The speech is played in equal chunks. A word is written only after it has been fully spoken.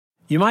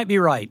You might be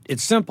right.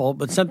 It's simple,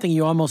 but something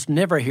you almost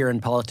never hear in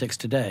politics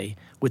today,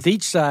 with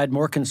each side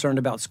more concerned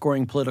about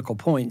scoring political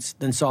points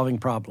than solving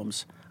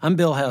problems. I'm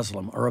Bill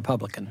Haslam, a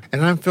Republican.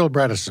 And I'm Phil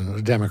Bredesen,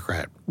 a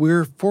Democrat.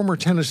 We're former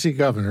Tennessee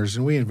governors,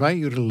 and we invite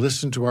you to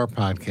listen to our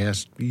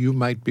podcast, You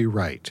Might Be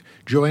Right.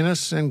 Join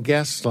us and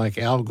guests like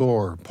Al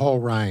Gore, Paul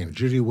Ryan,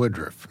 Judy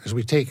Woodruff, as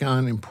we take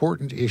on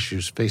important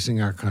issues facing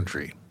our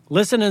country.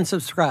 Listen and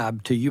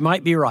subscribe to You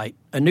Might Be Right,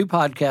 a new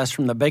podcast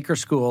from the Baker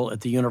School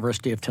at the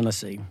University of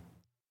Tennessee.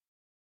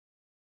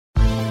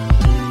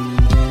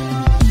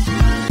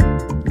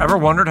 Ever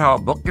wondered how a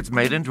book gets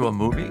made into a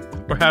movie?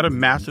 Or how to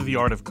master the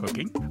art of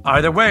cooking?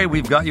 Either way,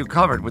 we've got you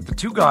covered with the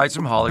Two Guys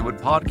from Hollywood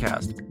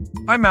podcast.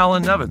 I'm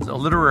Alan Nevins, a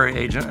literary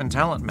agent and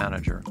talent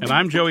manager. And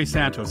I'm Joey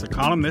Santos, a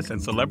columnist and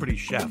celebrity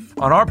chef.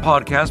 On our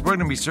podcast, we're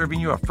going to be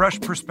serving you a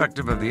fresh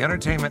perspective of the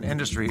entertainment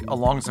industry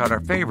alongside our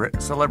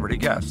favorite celebrity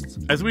guests.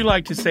 As we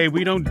like to say,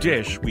 we don't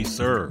dish, we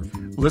serve.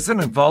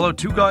 Listen and follow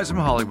Two Guys from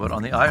Hollywood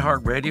on the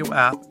iHeartRadio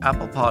app,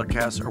 Apple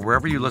Podcasts, or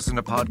wherever you listen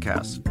to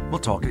podcasts. We'll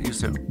talk at you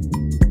soon.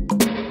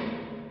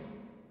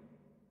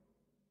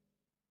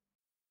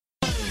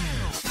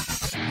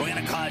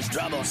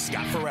 Trouble.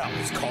 Scott Farrell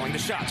is calling the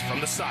shots from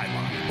the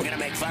sideline. We're going to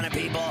make fun of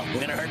people. We're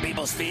going to hurt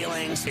people's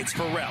feelings. It's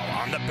Farrell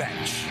on the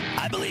bench.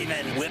 I believe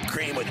in whipped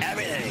cream with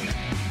everything.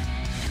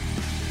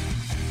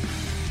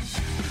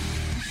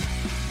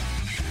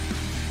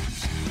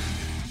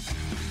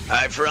 All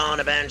right, Farrell on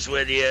the bench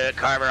with you.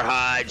 Carver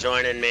High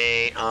joining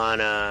me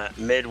on a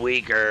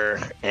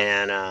midweeker.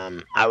 And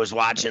I was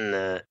watching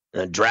the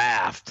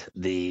draft,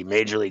 the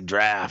Major League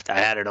draft. I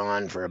had it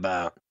on for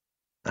about,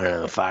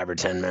 5 or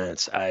 10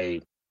 minutes.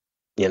 I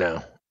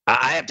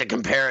have to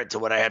compare it to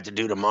what I have to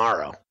do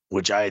tomorrow,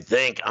 which I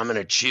think I'm going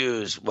to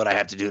choose what I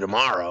have to do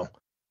tomorrow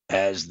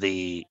as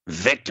the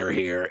victor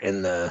here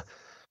in the,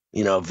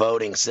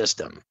 voting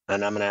system.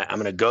 And I'm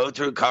going to go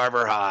through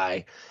Carver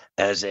High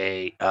as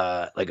a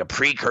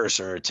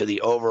precursor to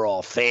the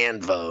overall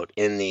fan vote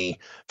in the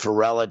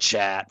Farella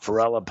chat,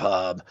 Farella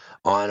pub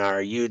on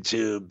our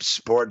YouTube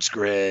Sports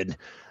Grid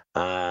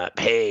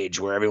page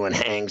where everyone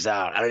hangs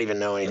out. I don't even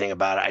know anything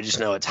about it. I just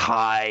know it's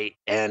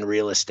high-end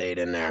real estate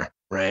in there.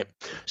 Right.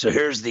 So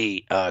here's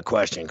the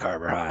question,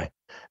 Carver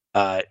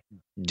High.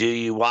 Do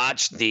you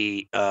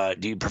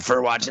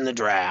prefer watching the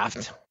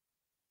draft,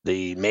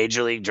 the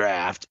Major League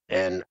draft,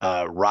 and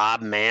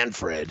Rob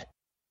Manfred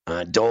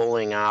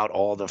doling out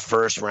all the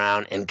first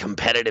round and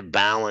competitive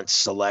balance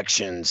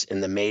selections in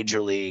the Major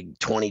League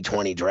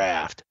 2020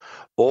 draft?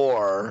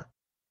 Or,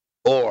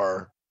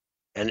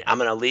 and I'm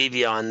going to leave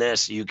you on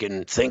this. You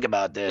can think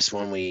about this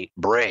when we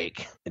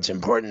break. It's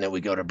important that we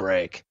go to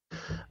break.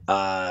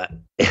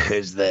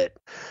 Is that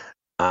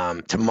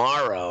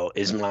tomorrow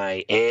is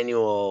my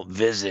annual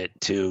visit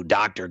to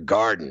Dr.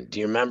 Garden. Do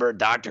you remember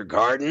Dr.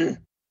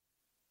 Garden?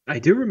 I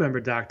do remember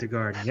Dr.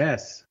 Garden,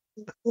 yes.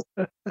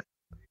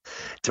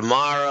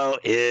 Tomorrow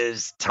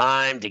is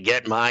time to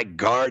get my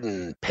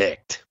garden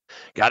picked.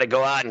 Got to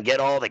go out and get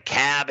all the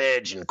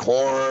cabbage and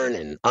corn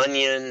and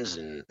onions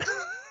and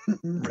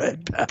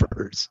red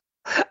peppers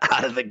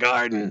out of the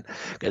garden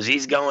because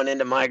he's going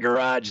into my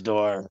garage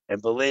door.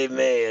 And believe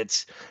me,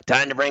 it's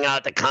time to bring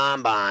out the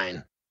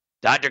combine.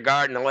 Dr.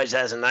 Garden always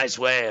has a nice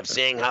way of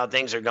seeing how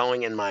things are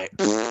going in my...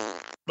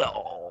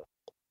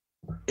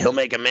 He'll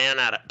make a man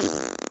out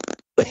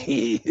of...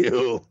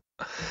 you.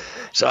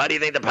 So how do you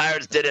think the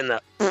Pirates did in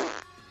the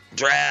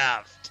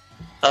draft?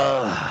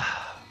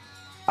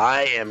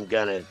 I am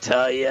going to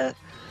tell you,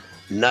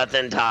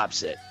 nothing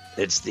tops it.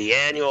 It's the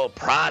annual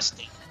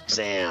prostate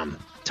exam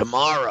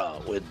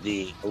tomorrow with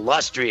the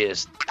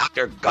illustrious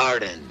Dr.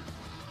 Garden.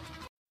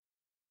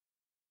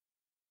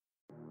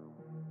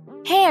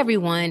 Hey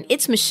everyone,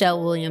 it's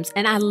Michelle Williams,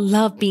 and I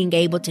love being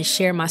able to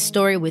share my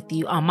story with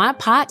you on my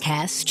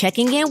podcast,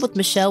 Checking In with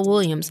Michelle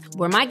Williams,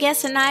 where my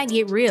guests and I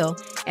get real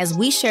as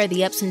we share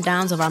the ups and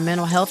downs of our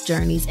mental health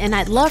journeys, and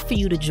I'd love for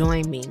you to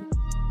join me.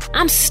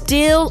 I'm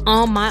still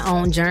on my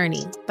own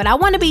journey, but I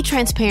want to be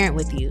transparent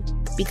with you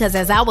because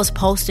as I was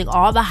posting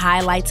all the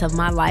highlights of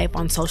my life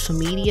on social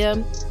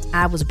media,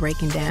 I was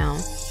breaking down.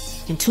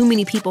 And too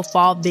many people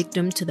fall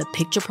victim to the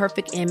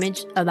picture-perfect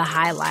image of the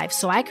high life,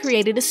 so I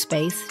created a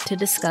space to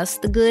discuss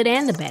the good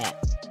and the bad.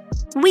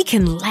 We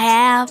can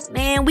laugh,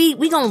 man,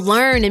 we gonna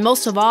learn, and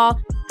most of all,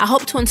 I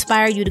hope to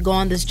inspire you to go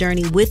on this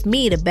journey with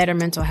me to better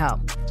mental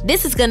health.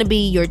 This is gonna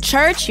be your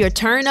church, your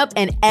turn-up,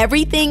 and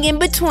everything in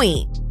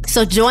between.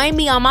 So join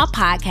me on my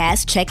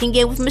podcast, Checking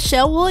In with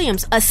Michelle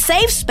Williams, a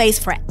safe space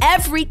for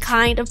every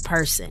kind of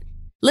person.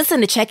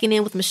 Listen to Checking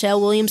In with Michelle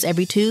Williams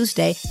every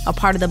Tuesday, a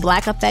part of the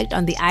Black Effect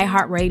on the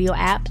iHeartRadio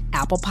app,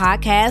 Apple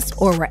Podcasts,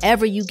 or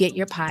wherever you get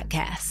your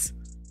podcasts.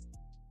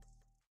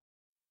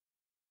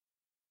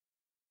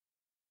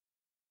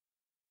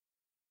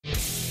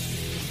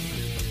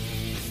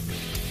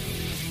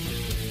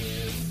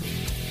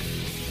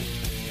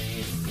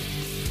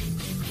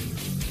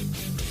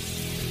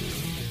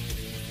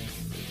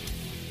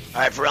 All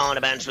right, Farrell on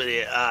the bench with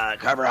you.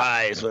 Carver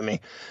High is with me.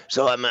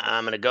 So I'm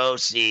going to go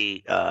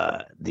see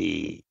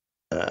the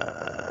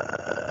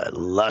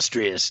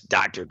illustrious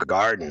Dr.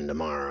 Garden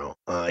tomorrow.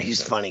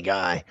 He's a funny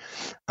guy.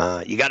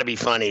 You got to be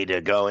funny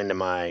to go into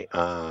my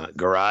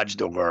garage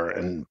door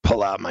and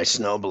pull out my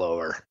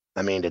snowblower.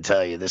 I mean, to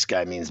tell you, this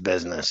guy means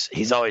business.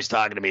 He's always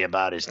talking to me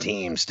about his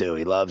teams, too.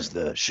 He loves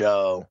the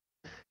show.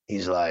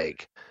 He's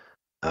like,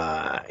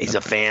 he's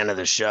a fan of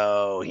the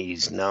show.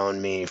 He's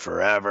known me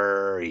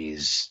forever.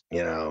 He's,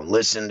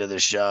 listened to the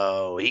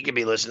show. He could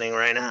be listening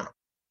right now.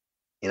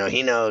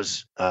 He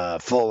knows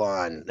full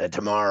on that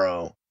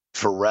tomorrow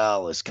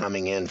Pharrell is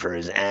coming in for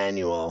his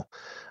annual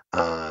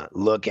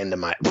look into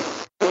my.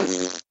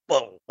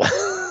 Whoa.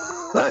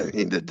 I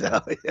mean to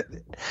tell you,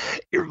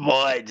 your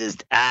boy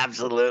just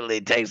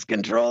absolutely takes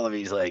control of it.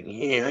 He's like,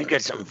 yeah, I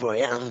got something for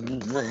you.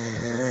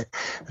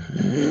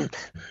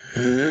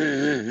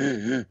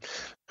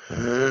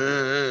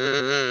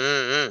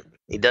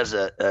 He does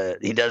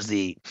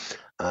the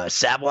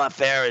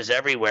savoir-faire is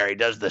everywhere. He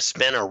does the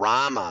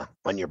spinorama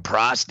on your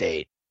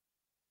prostate.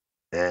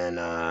 And,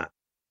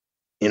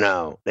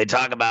 they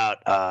talk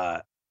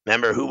about,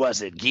 remember, who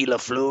was it? Guy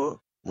Lafleur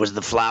was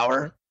the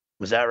flower.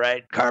 Was that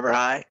right? Carver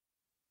High?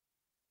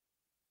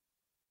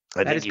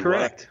 That is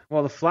correct.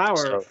 Well, the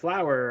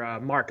flower,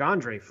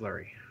 Marc-Andre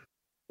Fleury.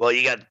 Well,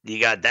 you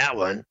got that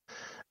one.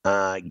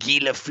 Guy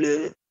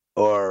Lafleur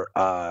or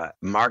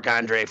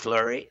Marc-Andre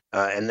Fleury.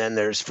 And then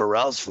there's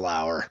Pharrell's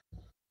flower.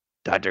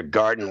 Dr.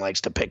 Garden likes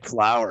to pick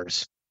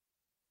flowers.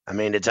 I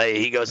mean, to tell you,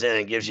 he goes in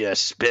and gives you a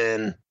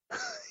spin.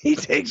 He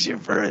takes you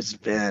for a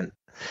spin.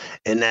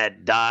 In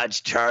that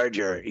Dodge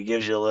Charger, he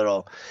gives you a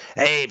little,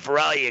 hey,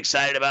 Pharrell, you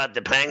excited about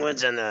the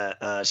Penguins and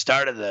the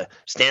start of the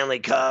Stanley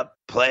Cup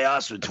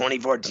playoffs with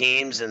 24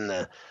 teams in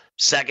the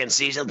second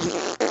season?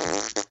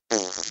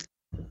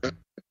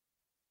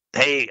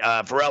 Hey,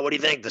 Pharrell, what do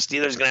you think? The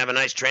Steelers going to have a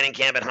nice training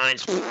camp at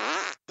Heinz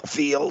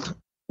Field?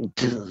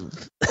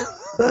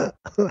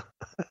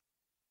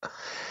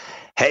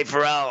 Hey,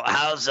 Pharrell,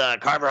 how's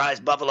Carver High's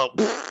Buffalo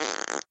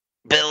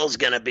Bills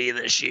going to be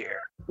this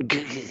year?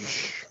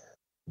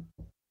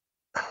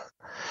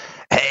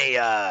 Hey,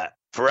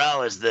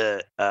 Pharrell, is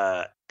the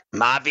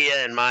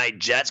Mafia and my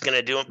Jets going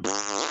to do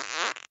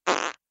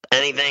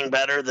anything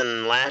better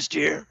than last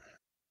year?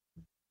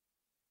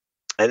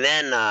 And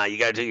then you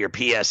got to do your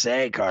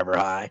PSA, Carver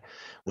High,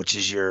 which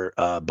is your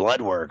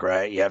blood work,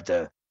 right? You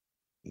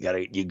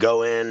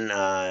go in,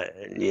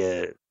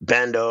 you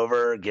bend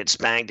over, get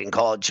spanked and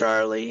called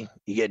Charlie.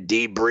 You get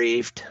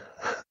debriefed.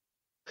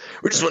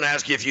 We just want to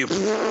ask you a few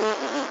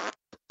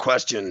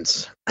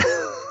questions.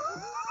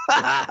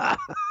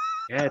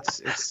 Yeah,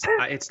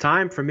 it's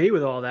time for me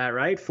with all that,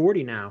 right?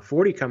 40 now.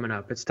 40 coming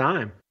up. It's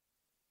time.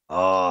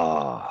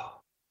 Oh,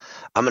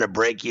 I'm going to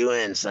break you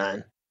in,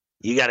 son.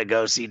 You got to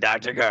go see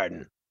Dr.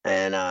 Garden.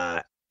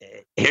 And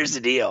here's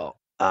the deal.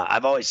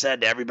 I've always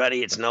said to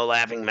everybody, it's no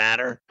laughing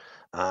matter.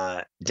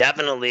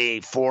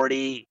 Definitely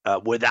 40,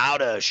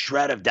 without a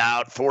shred of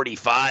doubt,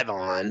 45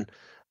 on.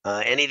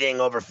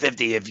 Anything over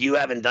 50. If you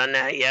haven't done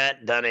that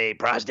yet, done a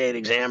prostate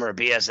exam or a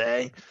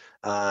PSA,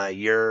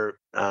 you're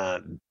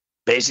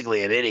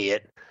basically an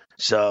idiot.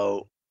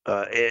 So,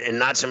 in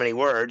not so many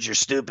words, you're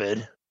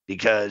stupid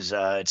because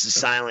it's a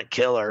silent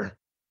killer.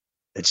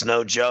 It's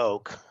no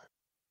joke.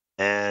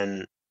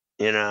 And,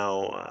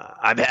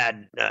 I've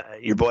had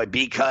your boy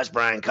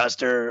Brian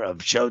Custer of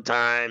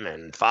Showtime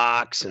and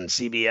Fox and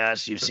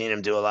CBS. You've seen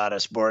him do a lot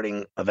of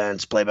sporting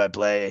events,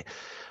 play-by-play,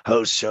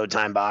 host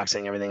Showtime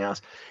boxing, everything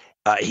else.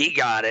 He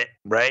got it,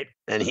 right?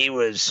 And he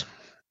was,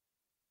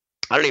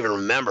 I don't even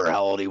remember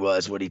how old he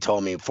was, what he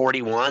told me,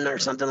 41 or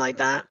something like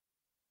that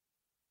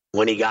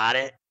when he got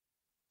it.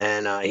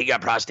 And he got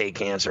prostate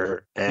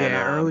cancer. And,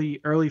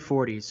 early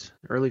 40s.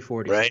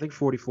 Right? I think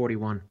 40,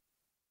 41.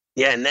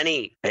 Yeah, and then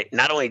he,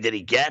 not only did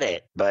he get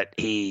it, but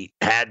he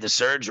had the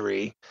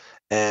surgery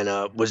and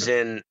was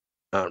in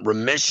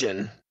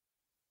remission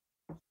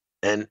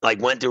and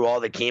went through all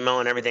the chemo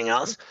and everything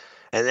else.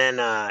 And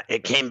then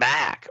it came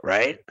back,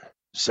 right?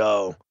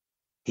 So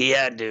he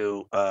had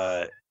to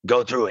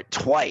go through it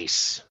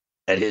twice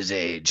at his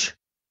age.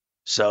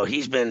 So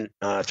he's been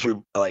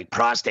through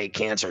prostate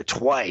cancer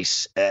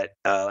twice at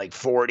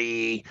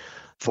 40,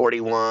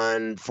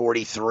 41,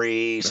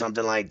 43,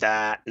 something like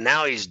that.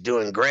 Now he's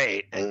doing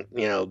great. And,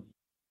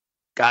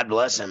 God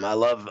bless him. I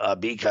love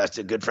B-Cust,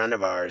 a good friend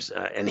of ours.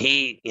 And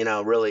he,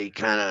 really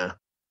kind of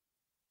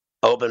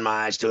opened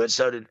my eyes to it.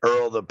 So did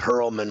Earl the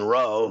Pearl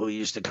Monroe, who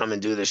used to come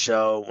and do the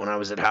show when I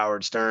was at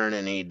Howard Stern,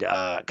 and he'd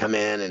come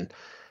in, and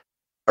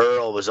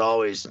Earl was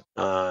always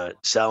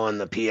selling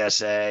the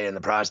PSA and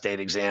the prostate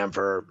exam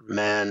for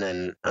men.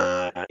 And,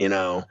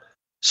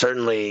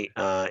 certainly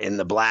in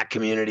the black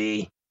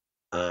community,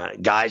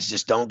 guys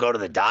just don't go to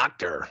the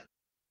doctor,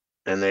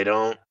 and they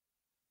don't,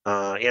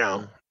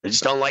 they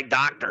just don't like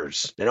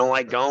doctors. They don't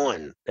like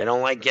going. They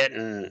don't like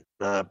getting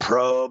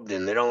probed,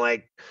 and they don't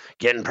like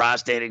getting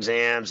prostate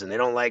exams, and they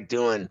don't like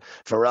doing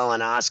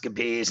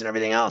Pharrellonoscopies and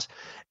everything else.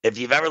 If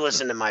you've ever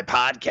listened to my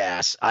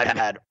podcast, I've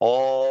had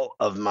all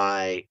of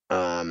my,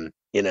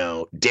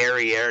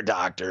 derriere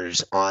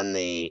doctors on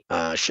the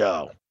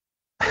show.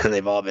 and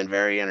they've all been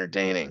very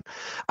entertaining.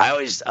 I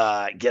always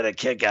get a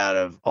kick out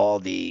of all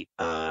the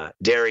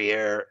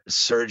derriere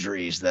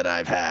surgeries that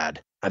I've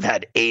had. I've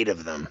had 8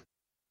 of them.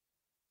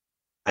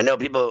 I know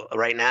people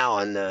right now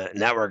on the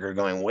network are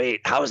going,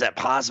 wait, how is that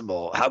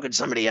possible? How could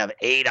somebody have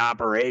 8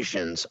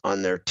 operations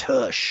on their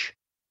tush?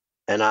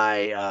 And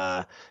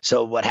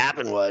so what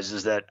happened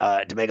is that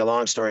to make a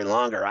long story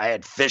longer, I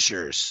had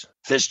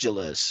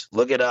fistulas.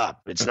 Look it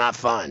up. It's not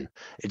fun.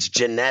 It's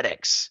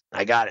genetics.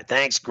 I got it.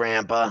 Thanks,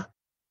 Grandpa.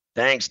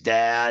 Thanks,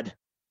 Dad.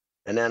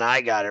 And then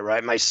I got it,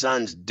 right? My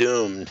son's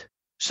doomed.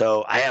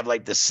 So I have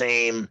like the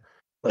same,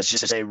 let's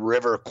just say,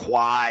 River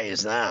Kwai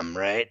as them,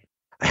 right?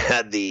 I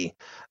had the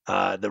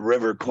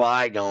River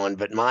Kwai going,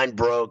 but mine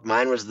broke.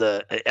 Mine was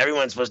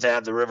everyone's supposed to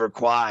have the River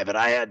Kwai, but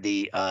I had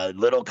the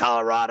Little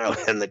Colorado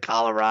and the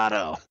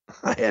Colorado.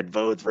 I had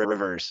both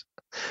rivers.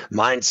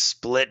 Mine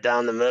split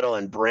down the middle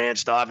and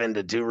branched off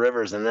into 2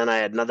 rivers, and then I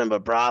had nothing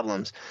but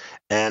problems.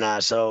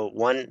 And so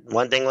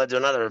one thing led to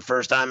another. The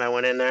first time I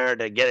went in there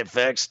to get it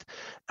fixed,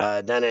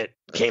 then it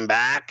came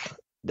back.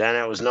 Then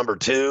it was number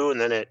 2,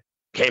 and then it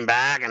came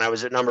back, and I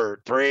was at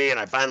number 3, and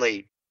I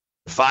finally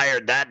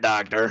fired that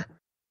doctor.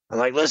 I'm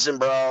like, listen,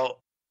 bro,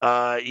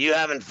 you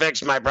haven't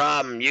fixed my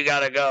problem. You got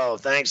to go.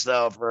 Thanks,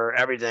 though, for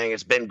everything.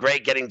 It's been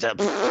great getting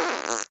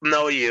to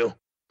know you.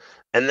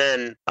 And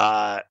then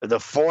the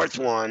 4th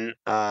one,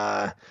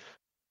 I've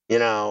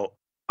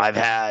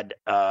had,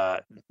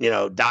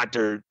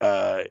 Dr.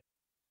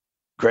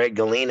 Greg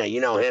Galena. You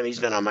know him. He's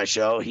been on my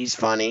show. He's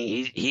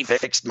funny. He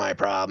fixed my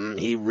problem.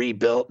 He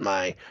rebuilt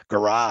my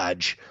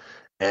garage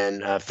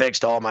and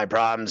fixed all my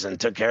problems and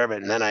took care of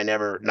it. And then I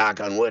never, knock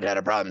on wood, had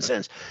a problem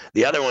since.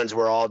 The other ones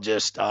were all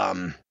just,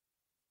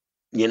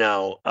 you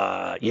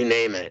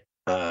name it.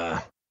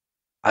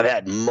 I've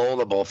had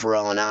multiple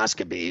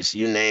pharyngonoscopies.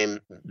 You name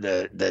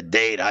the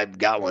date, I've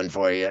got one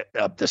for you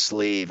up the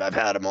sleeve. I've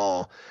had them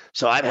all.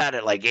 So I've had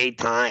it like 8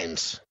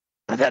 times.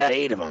 I've had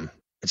 8 of them.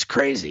 It's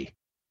crazy.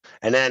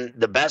 And then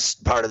the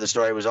best part of the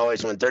story was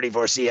always when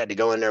 34C had to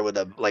go in there with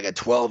a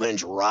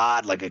 12-inch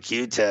rod, like a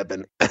Q-tip,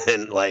 and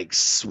like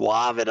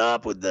swab it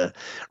up with the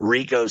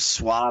Rico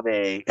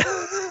Suave.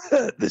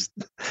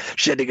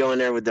 She had to go in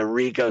there with the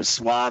Rico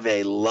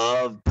Suave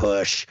love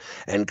push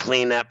and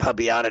clean that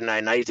puppy out at night.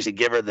 And I used to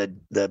give her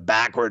the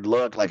backward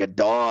look like a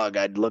dog.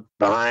 I'd look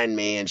behind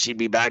me and she'd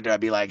be back there. I'd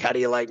be like, how do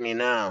you like me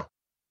now?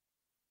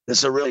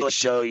 This will really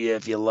show you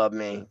if you love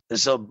me.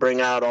 This will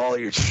bring out all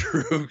your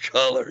true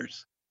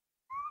colors.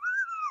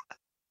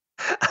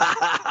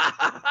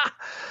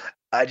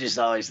 I just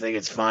always think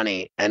it's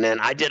funny. And then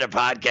I did a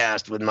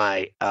podcast with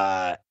my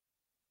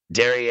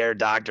derriere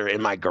doctor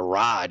in my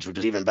garage, which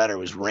was even better. It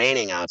was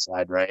raining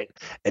outside, right?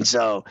 And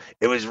so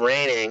it was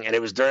raining, and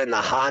it was during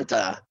the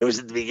Hanta. It was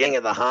at the beginning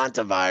of the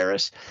Hanta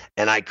virus,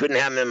 and I couldn't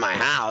have him in my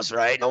house,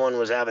 right? No one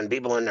was having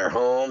people in their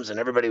homes, and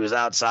everybody was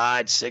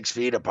outside 6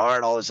 feet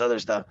apart, all this other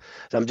stuff.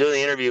 So I'm doing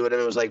the interview with him.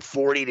 It was like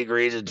 40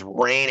 degrees. It's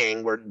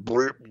raining. We're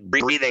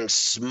breathing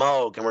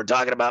smoke, and we're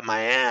talking about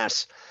my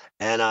ass.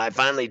 And I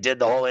finally did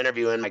the whole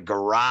interview in my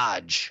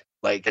garage.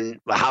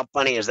 And how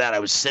funny is that? I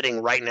was sitting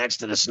right next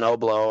to the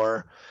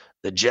snowblower,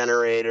 the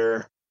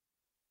generator,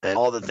 and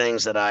all the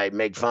things that I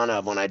make fun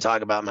of when I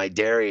talk about my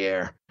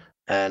derriere.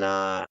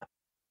 And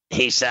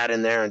he sat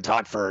in there and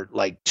talked for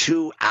like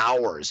 2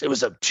 hours. It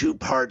was a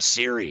 2-part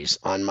series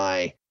on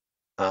my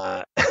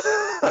on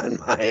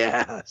my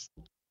ass,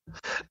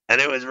 and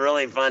it was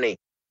really funny.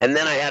 And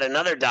then I had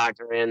another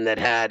doctor in that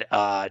had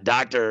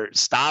Dr.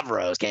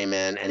 Stavros came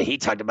in, and he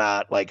talked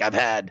about I've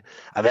had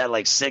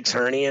like 6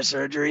 hernia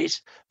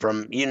surgeries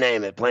from you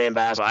name it, playing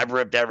basketball. I've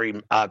ripped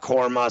every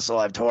core muscle.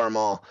 I've tore them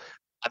all.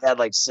 I've had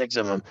like 6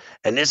 of them.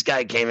 And this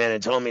guy came in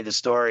and told me the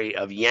story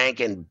of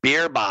yanking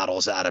beer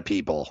bottles out of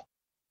people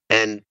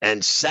and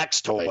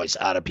sex toys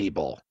out of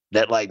people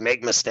that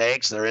make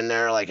mistakes. They're in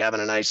there having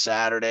a nice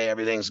Saturday.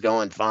 Everything's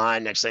going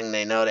fine. Next thing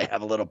they know, they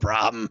have a little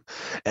problem,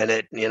 and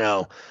it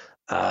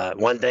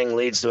one thing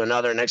leads to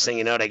another. Next thing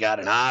you know, they got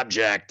an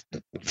object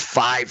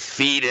 5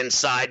 feet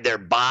inside their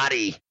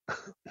body,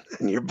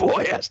 and your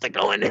boy has to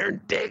go in there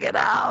and dig it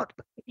out.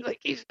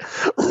 He's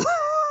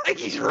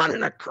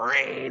running a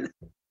crane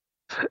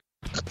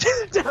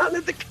down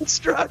at the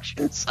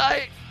construction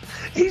site.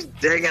 He's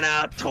digging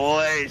out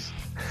toys.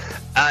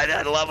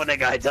 I love when the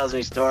guy tells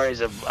me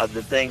stories of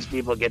the things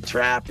people get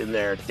trapped in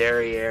their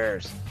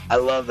derrieres. I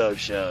love those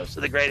shows.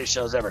 They're the greatest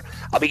shows ever.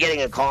 I'll be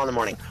getting a call in the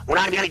morning. We're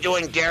not going to be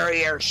doing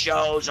derriere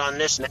shows on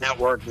this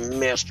network,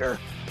 mister.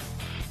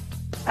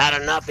 Had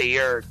enough of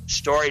your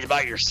stories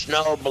about your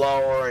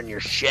snowblower and your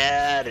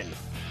shed and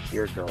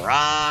your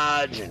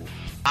garage. And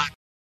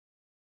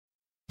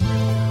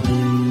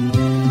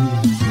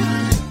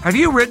Have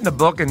you written a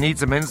book and need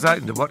some insight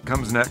into what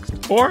comes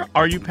next? Or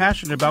are you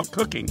passionate about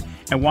cooking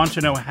and want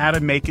to know how to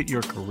make it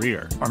your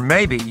career? Or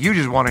maybe you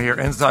just want to hear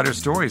insider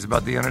stories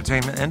about the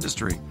entertainment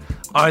industry.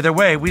 Either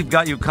way, we've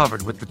got you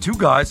covered with the Two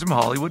Guys from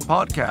Hollywood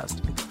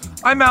podcast.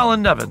 I'm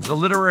Alan Nevins, a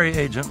literary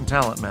agent and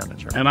talent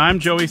manager. And I'm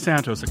Joey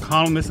Santos, a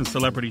columnist and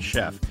celebrity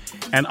chef.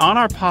 And on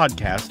our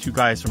podcast, Two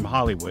Guys from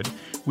Hollywood,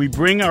 we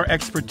bring our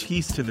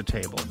expertise to the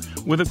table.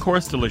 with, of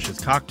course, delicious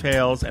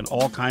cocktails and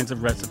all kinds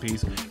of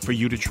recipes for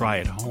you to try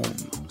at home.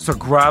 So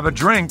grab a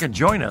drink and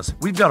join us.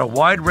 We've got a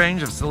wide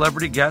range of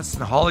celebrity guests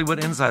and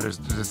Hollywood insiders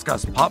to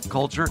discuss pop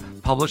culture,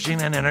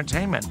 publishing, and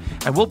entertainment.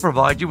 And we'll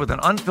provide you with an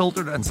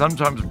unfiltered and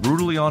sometimes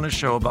brutally honest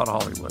show about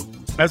Hollywood.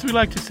 As we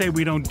like to say,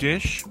 we don't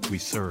dish, we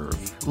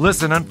serve.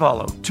 Listen and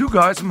follow Two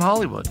Guys from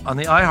Hollywood on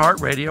the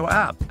iHeartRadio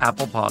app,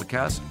 Apple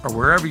Podcasts, or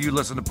wherever you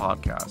listen to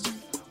podcasts.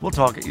 We'll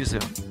talk at you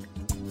soon.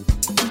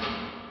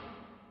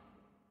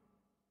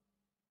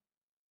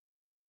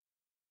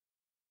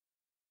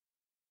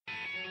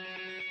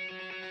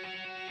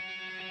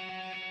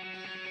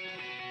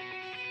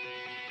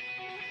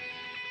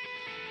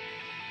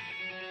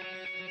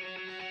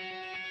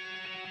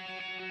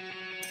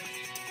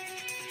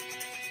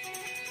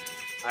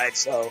 All right,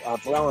 so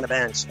Pharrell on the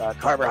bench,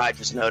 Carver High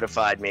just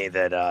notified me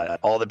that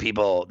all the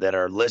people that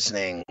are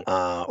listening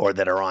or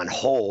that are on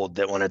hold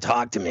that want to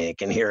talk to me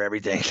can hear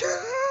everything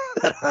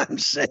that I'm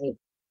saying.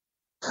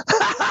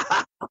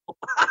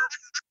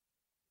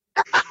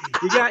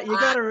 You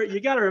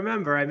got to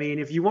remember. I mean,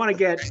 if you want to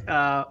get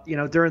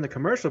during the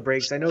commercial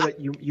breaks, I know that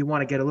you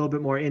want to get a little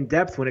bit more in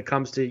depth when it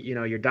comes to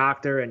your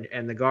doctor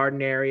and the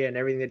garden area and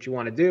everything that you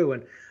want to do.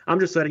 And I'm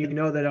just letting you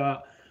know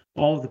that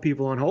all of the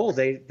people on hold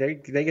they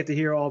get to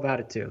hear all about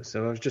it too.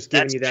 So I was just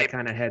giving you that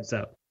kind of heads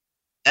up.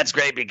 That's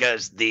great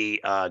because the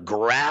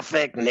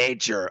graphic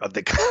nature of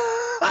the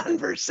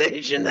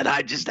conversation that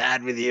I just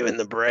had with you in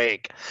the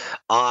break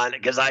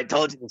because I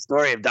told you the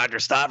story of Dr.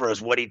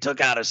 Stavros, what he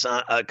took out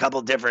of a couple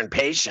different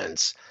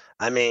patients.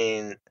 I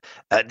mean,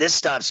 this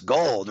stuff's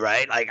gold,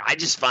 right? Like, I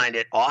just find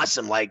it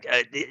awesome. Like,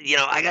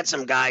 I got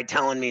some guy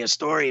telling me a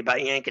story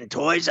about yanking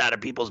toys out of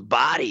people's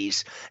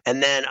bodies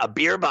and then a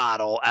beer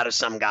bottle out of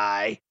some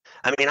guy.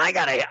 I mean, I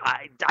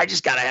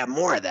just gotta have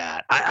more of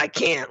that. I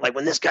can't, like,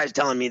 when this guy's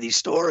telling me these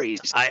stories,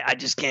 I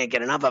just can't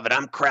get enough of it.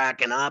 I'm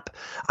cracking up.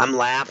 I'm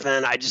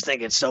laughing. I just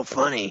think it's so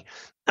funny.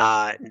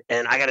 And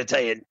I got to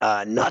tell you,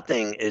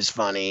 nothing is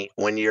funny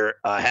when you're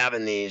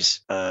having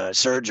these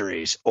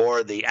surgeries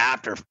or the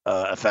after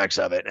effects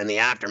of it and the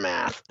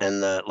aftermath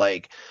and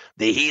the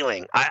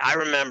healing. I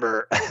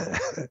remember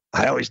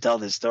I always tell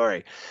this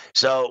story.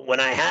 So when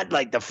I had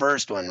like the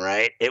first one,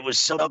 right, it was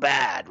so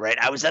bad, right?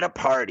 I was at a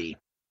party.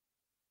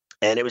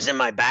 And it was in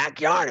my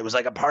backyard. It was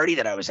like a party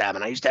that I was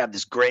having. I used to have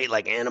this great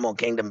like Animal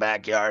Kingdom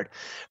backyard.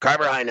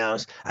 Carver High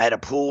knows. I had a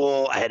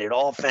pool. I had it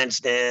all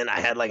fenced in. I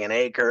had like an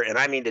acre. And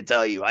I mean to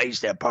tell you, I used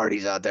to have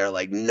parties out there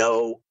like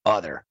no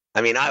other.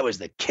 I mean, I was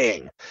the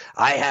king.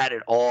 I had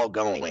it all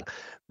going.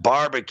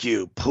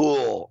 Barbecue,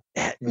 pool,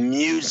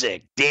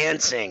 music,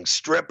 dancing,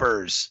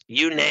 strippers,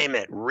 you name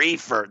it,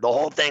 reefer, the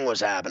whole thing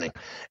was happening.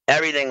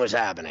 Everything was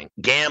happening.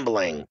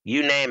 Gambling,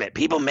 you name it.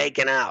 People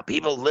making out,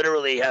 people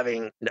literally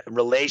having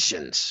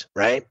relations,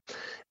 right?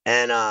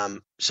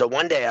 And so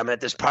one day I'm at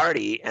this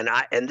party, and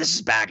this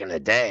is back in the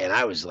day, and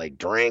I was like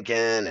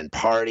drinking and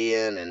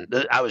partying,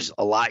 and I was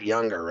a lot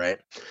younger, right?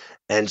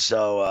 And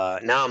so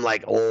now I'm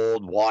like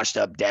old, washed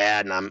up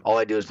dad, and all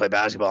I do is play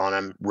basketball, and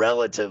I'm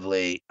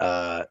relatively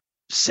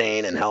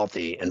sane and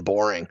healthy and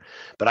boring.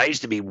 But I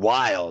used to be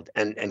wild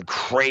and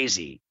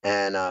crazy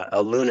and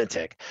a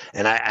lunatic,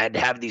 and I'd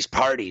have these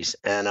parties.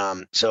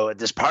 And so at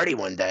this party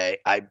one day,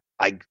 I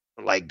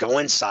like go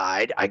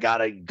inside. I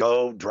gotta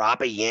go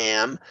drop a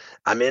yam.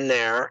 I'm in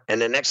there,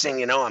 and the next thing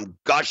you know, I'm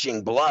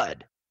gushing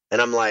blood,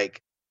 and I'm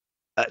like.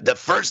 The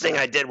first thing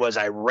I did was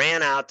I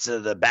ran out to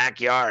the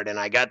backyard and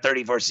I got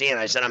 34C and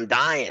I said, I'm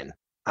dying.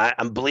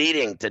 I'm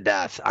bleeding to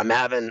death.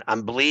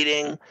 I'm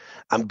bleeding.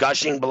 I'm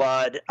gushing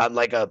blood. I'm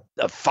like a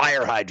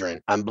fire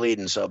hydrant. I'm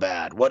bleeding so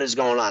bad. What is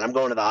going on? I'm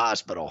going to the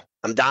hospital.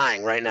 I'm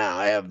dying right now.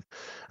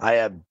 I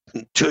have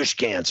tush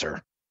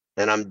cancer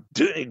and I'm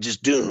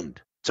just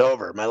doomed. It's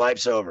over. My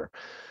life's over.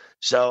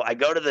 So I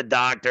go to the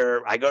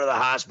doctor, I go to the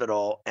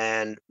hospital,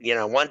 and,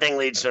 one thing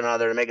leads to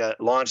another. To make a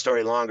long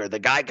story longer, the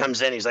guy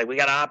comes in, he's like, we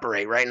got to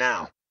operate right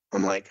now.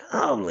 I'm like,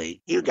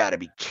 holy, you got to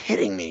be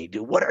kidding me,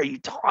 dude. What are you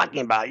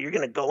talking about? You're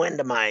going to go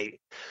into my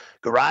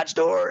garage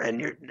door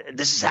and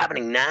this is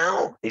happening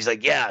now? He's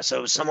like, yeah. So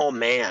it was some old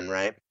man,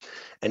 right?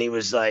 And he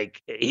was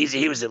like,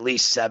 he was at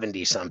least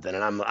 70 something.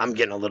 And I'm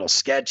getting a little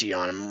sketchy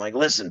on him. I'm like,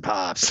 listen,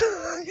 Pops,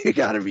 you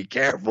got to be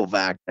careful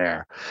back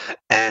there.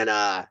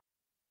 And,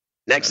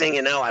 next thing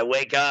you know, I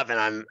wake up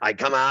and I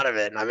come out of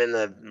it and I'm in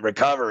the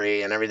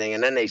recovery and everything.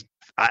 And then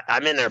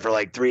I'm in there for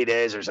like 3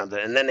 days or something.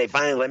 And then they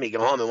finally let me go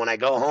home. And when I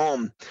go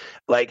home,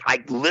 like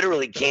I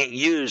literally can't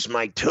use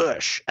my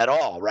tush at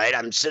all. Right.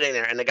 I'm sitting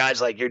there and the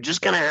guy's like, you're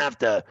just going to have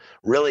to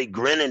really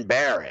grin and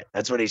bear it.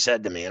 That's what he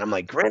said to me. And I'm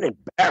like, grin and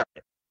bear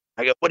it.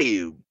 I go, what are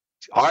you,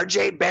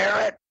 RJ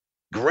Barrett?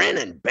 grin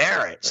and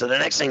bear it. So the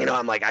next thing you know,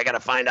 I'm like, I got to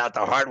find out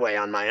the hard way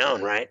on my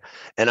own, right?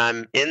 And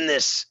I'm in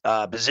this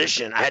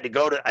position.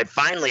 I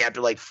finally,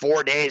 after like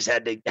 4 days,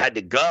 had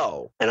to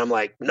go. And I'm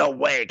like, no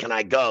way can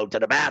I go to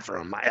the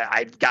bathroom.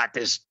 I've got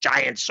this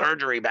giant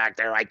surgery back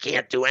there. I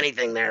can't do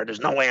anything there. There's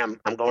no way I'm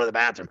going to the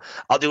bathroom.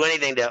 I'll do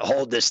anything to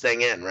hold this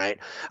thing in, right?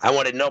 I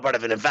wanted no part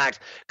of it. In fact,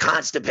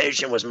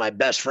 constipation was my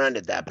best friend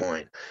at that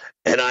point.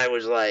 And I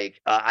was like,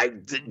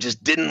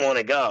 just didn't want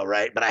to go,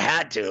 right? But I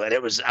had to, and I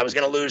was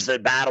going to lose the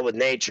battle with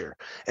nature.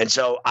 And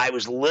so I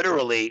was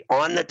literally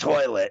on the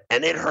toilet,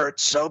 and it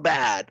hurt so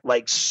bad,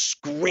 like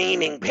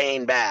screaming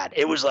pain bad.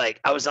 It was like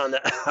I was on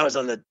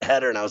the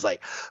header, and I was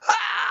like,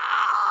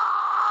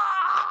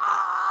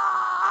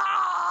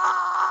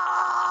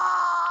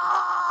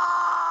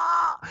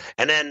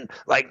 and then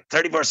like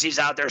 34C's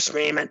out there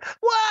screaming,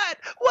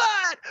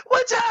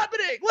 what's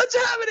happening? What's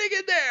happening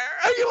in there?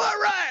 Are you all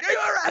right? Are you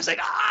all right? I was like,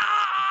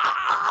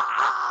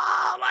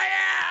 my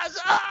ass.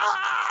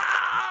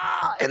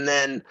 And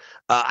then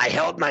I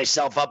held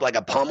myself up like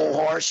a pommel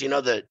horse,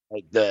 the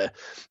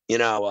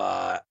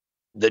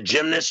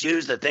gymnasts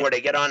use, the thing where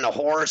they get on the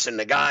horse and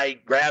the guy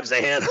grabs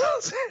the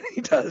handles and he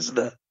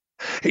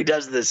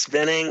does the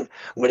spinning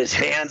with his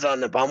hands on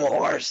the pommel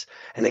horse,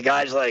 and the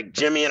guy's like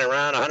jimmying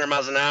around 100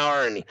 miles an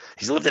hour, and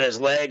he's lifting his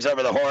legs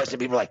over the horse, and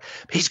people are like,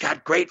 he's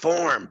got great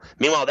form.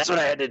 Meanwhile, that's what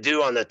I had to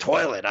do on the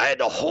toilet. I had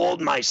to hold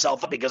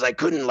myself up because I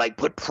couldn't like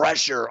put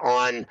pressure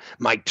on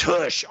my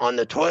tush on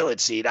the toilet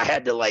seat. I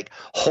had to like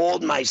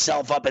hold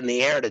myself up in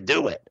the air to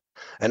do it.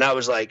 And I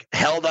was like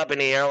held up in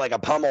the air like a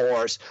pommel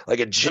horse, like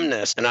a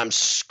gymnast, and I'm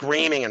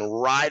screaming and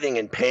writhing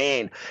in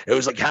pain. It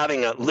was like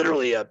having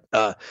literally a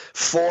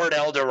Ford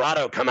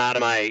Eldorado come out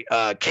of my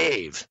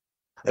cave.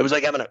 It was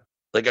like having a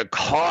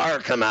car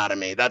come out of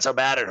me. That's how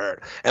bad it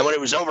hurt. And when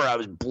it was over, I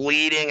was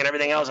bleeding and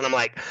everything else. And I'm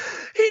like,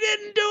 he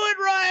didn't do it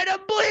right.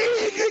 I'm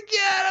bleeding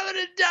again. I'm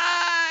going to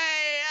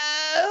die.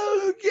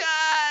 Oh,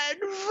 God,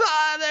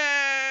 Father,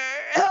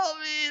 help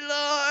me,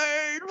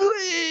 Lord,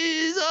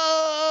 please.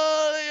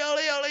 Holy,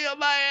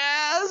 my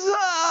ass.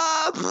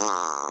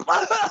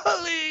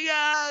 Holy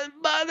God,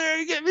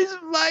 Mother, give me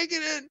some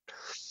Vicodin.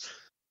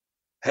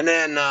 And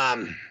then,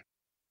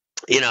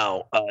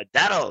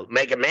 that'll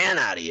make a man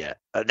out of you.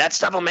 That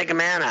stuff will make a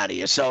man out of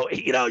you. So,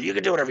 you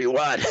can do whatever you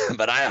want,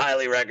 but I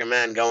highly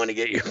recommend going to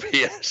get your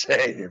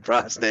PSA and your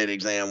prostate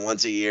exam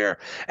once a year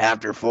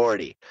after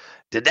 40.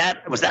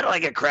 Was that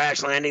like a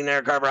crash landing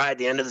there, Carver High, at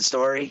the end of the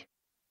story?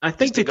 I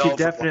think that you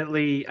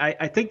definitely,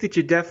 I think that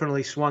you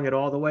definitely swung it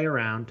all the way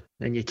around,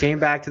 and you came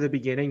back to the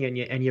beginning,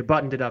 and you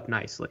buttoned it up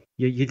nicely.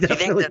 You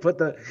definitely put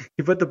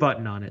the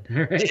button on it.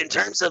 Right? In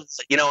terms of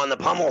on the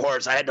pommel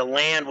horse, I had to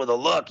land with a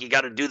look. You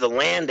got to do the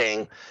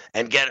landing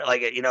and get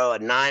like a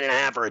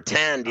 9.5 or a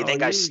 10. Do you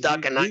think I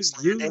stuck a nice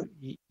landing?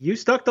 You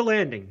stuck the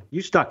landing.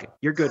 You stuck it.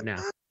 You're good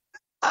now.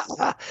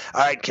 All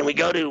right, can we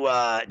go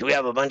to? Do we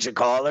have a bunch of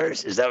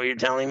callers? Is that what you're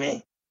telling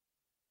me?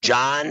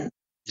 John,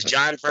 is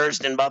John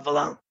first in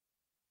Buffalo?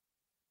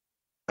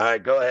 All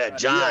right, go ahead,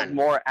 John. You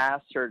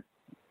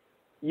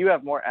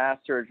have more ass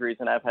surgeries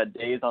than I've had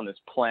days on this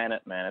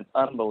planet, man. It's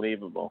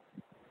unbelievable.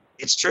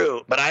 It's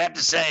true, but I have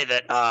to say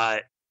that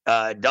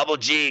Double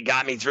G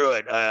got me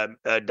through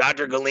it.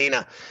 Dr.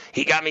 Galena,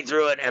 he got me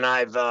through it, and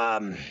I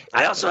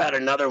also had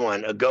another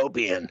one,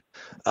 Agopian.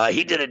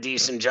 He did a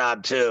decent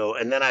job too,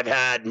 and then I've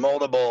had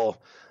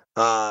multiple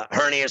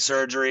hernia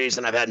surgeries,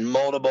 and I've had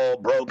multiple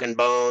broken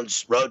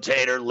bones,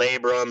 rotator,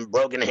 labrum,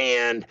 broken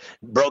hand,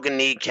 broken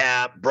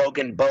kneecap,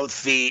 broken both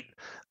feet.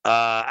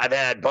 I've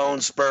had bone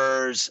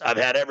spurs. I've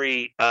had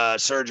every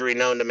surgery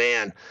known to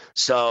man.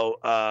 So,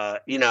 I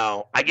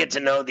get to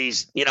know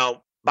these,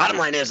 bottom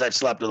line is I've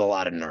slept with a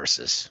lot of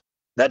nurses.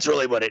 That's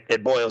really what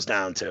it boils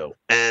down to.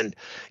 And,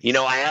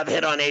 I have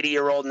hit on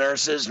 80-year-old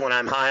nurses when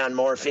I'm high on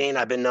morphine.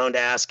 I've been known to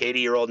ask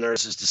 80-year-old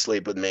nurses to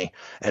sleep with me,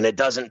 and it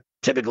doesn't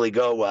typically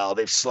go well.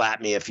 They've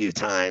slapped me a few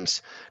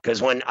times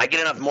because when I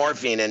get enough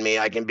morphine in me,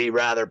 I can be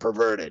rather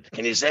perverted.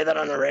 Can you say that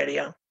on the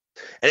radio?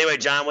 Anyway,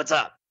 John, what's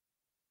up?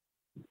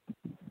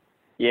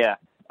 Yeah.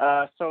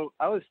 So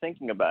I was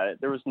thinking about it.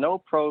 There was no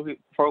pro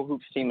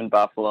hoops team in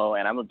Buffalo,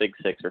 and I'm a big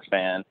Sixers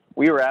fan.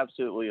 We were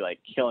absolutely like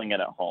killing it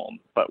at home,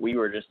 but we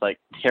were just like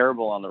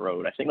terrible on the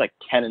road. I think like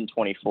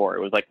 10-24. It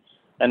was like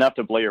enough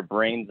to blow your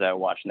brains out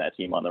watching that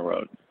team on the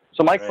road.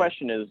 So my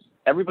question is,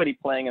 everybody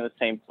playing in the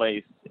same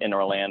place in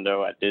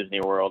Orlando at Disney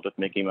World with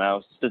Mickey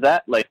Mouse, does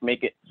that like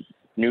make it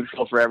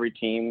neutral for every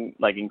team,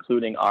 like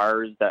including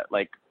ours that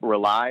like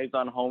relies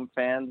on home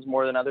fans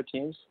more than other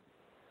teams?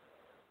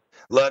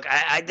 Look,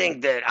 I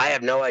think that I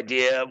have no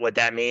idea what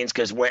that means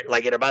because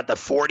like at about the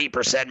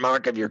 40%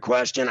 mark of your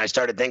question, I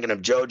started thinking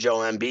of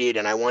JoJo Embiid,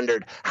 and I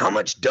wondered how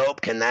much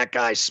dope can that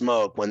guy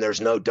smoke when there's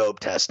no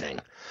dope testing?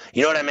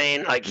 You know what I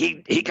mean? Like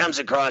he comes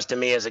across to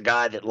me as a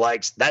guy that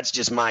likes, that's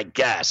just my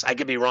guess. I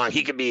could be wrong.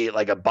 He could be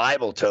like a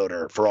Bible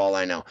toter for all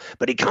I know.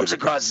 But he comes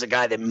across as a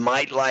guy that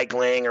might like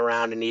laying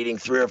around and eating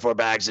 3 or 4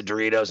 bags of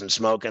Doritos and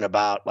smoking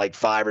about like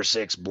 5 or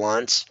 6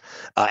 blunts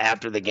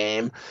after the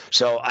game.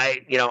 So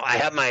I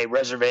have my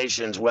reservation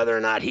speculations whether or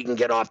not he can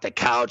get off the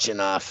couch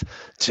enough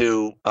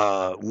to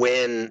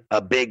win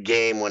a big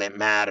game when it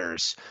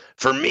matters.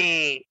 For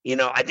me,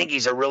 I think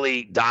he's a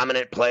really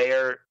dominant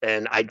player,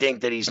 and I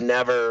think that he's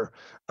never,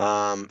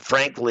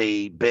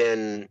 frankly,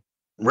 been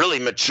really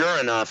mature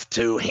enough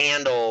to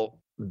handle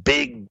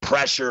big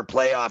pressure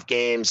playoff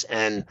games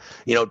and,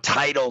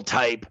 title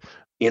type,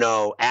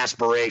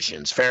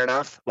 aspirations. Fair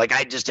enough. Like,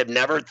 I just have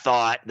never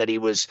thought that he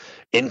was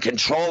in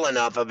control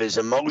enough of his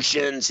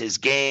emotions, his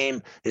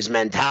game, his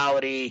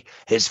mentality,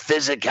 his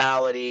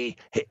physicality,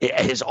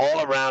 his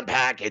all around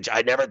package.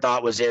 I never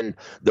thought was in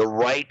the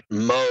right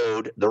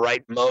mode, the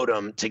right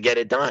modem to get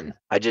it done.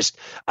 I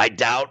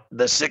doubt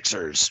the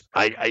Sixers.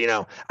 I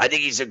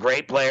think he's a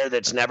great player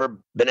that's never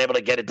been able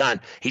to get it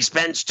done. He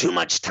spends too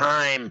much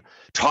time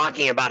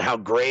talking about how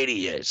great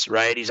he is,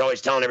 right? He's always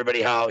telling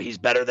everybody how he's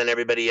better than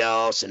everybody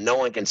else and no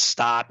one can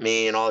stop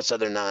me and all this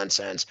other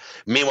nonsense.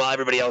 Meanwhile,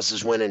 everybody else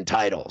is winning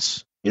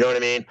titles. You know what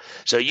I mean?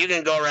 So you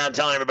can go around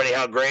telling everybody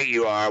how great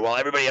you are while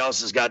everybody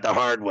else has got the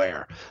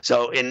hardware.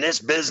 So in this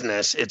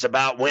business, it's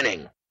about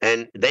winning,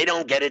 and they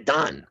don't get it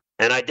done.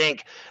 And I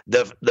think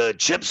the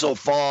chips will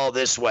fall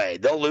this way.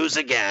 They'll lose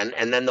again,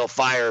 and then they'll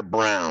fire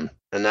Brown,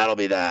 and that'll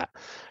be that.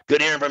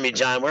 Good hearing from you,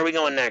 John. Where are we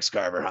going next,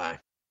 Carver High?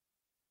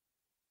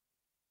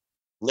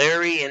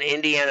 Larry in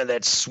Indiana,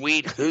 that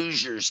sweet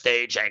Hoosier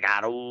stage. I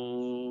got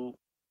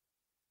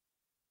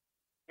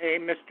Hey,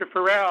 Mr.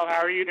 Farrell,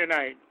 how are you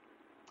tonight?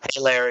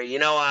 Hey, Larry.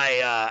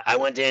 I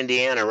went to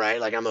Indiana, right?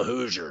 Like, I'm a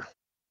Hoosier.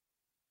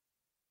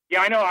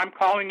 Yeah, I know. I'm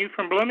calling you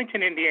from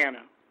Bloomington,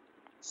 Indiana.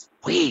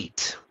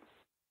 Sweet.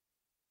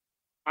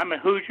 I'm a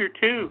Hoosier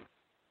too.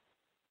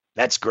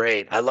 That's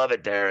great. I love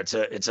it there. It's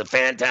a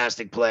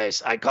fantastic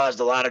place. I caused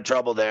a lot of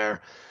trouble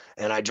there,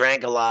 and I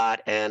drank a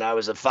lot, and I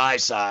was a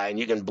Phi-Psi, and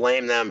you can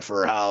blame them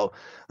for how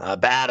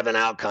bad of an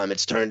outcome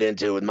it's turned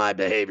into with my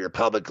behavior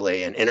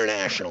publicly and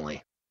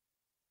internationally.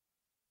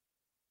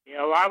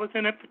 Yeah, well, I was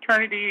in a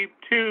fraternity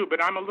too,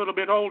 but I'm a little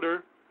bit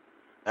older.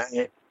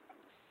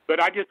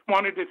 But I just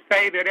wanted to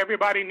say that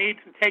everybody needs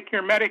to take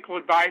your medical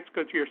advice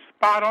because you're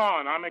spot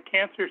on. I'm a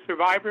cancer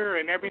survivor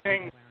and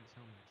everything.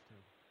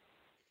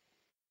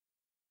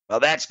 Well,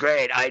 that's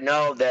great. I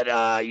know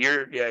that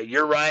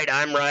you're right.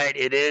 I'm right.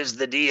 It is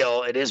the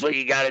deal. It is what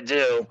you got to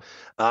do.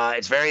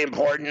 It's very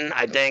important,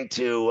 I think,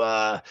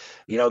 to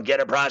get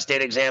a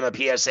prostate exam, a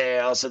PSA.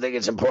 I also think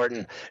it's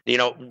important,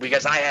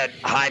 because I had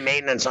high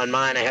maintenance on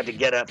mine. I had to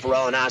get a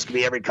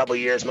pharyngonoscopy every couple of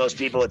years. Most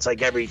people, it's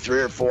like every 3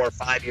 or 4 or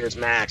 5 years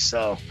max.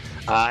 So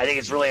I think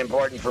it's really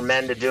important for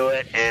men to do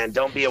it. And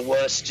don't be a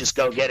wuss. Just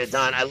go get it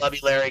done. I love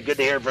you, Larry. Good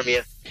to hear from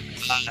you.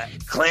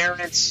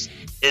 Clarence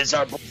is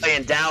our boy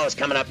in Dallas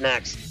coming up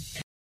next.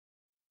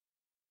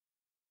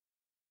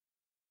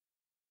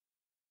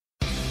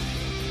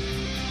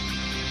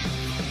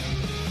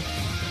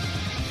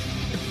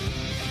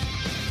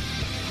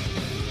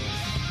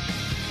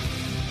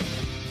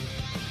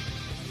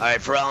 All right,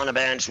 Farrell on the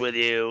bench with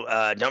you.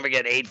 Don't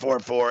forget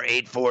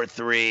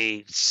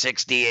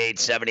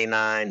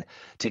 844-843-6879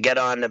 to get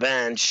on the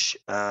bench.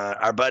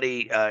 Our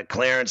buddy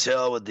Clarence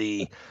Hill with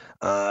the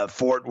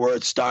Fort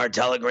Worth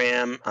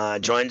Star-Telegram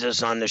joins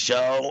us on the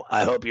show.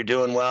 I hope you're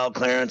doing well.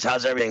 Clarence,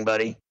 how's everything,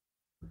 buddy?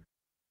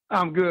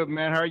 I'm good,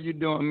 man. How are you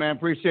doing, man?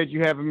 Appreciate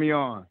you having me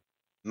on.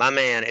 My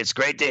man, it's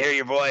great to hear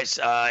your voice.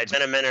 It's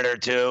been a minute or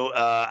two.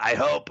 I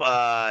hope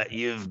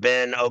you've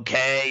been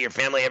okay, your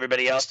family,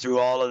 everybody else, through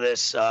all of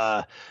this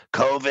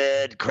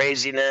COVID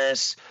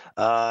craziness,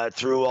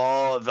 through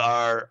all of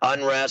our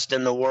unrest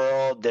in the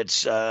world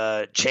that's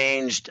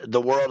changed the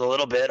world a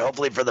little bit,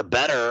 hopefully for the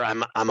better.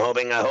 I'm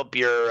hoping. I hope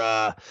you're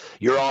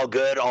all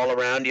good all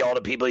around you, all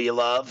the people you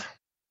love.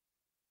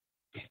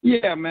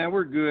 Yeah, man,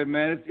 we're good,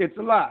 man. It's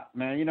a lot,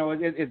 man.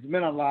 It's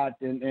been a lot,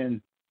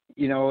 and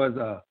as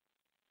a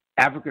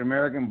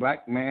African-American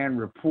black man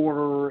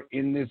reporter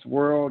in this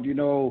world, you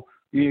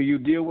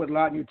deal with a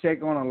lot and you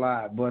take on a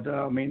lot. But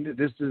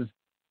this is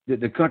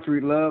the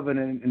country love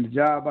and the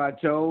job I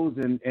chose,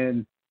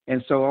 and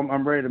so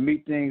I'm ready to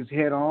meet things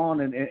head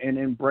on and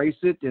embrace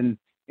it. And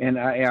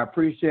I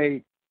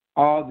appreciate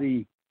all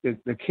the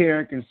care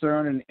and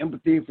concern and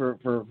empathy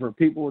for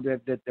people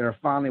that are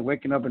finally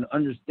waking up and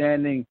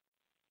understanding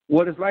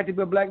what it's like to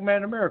be a black man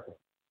in America.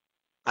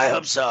 I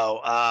hope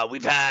so.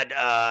 We've had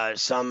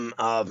some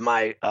of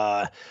my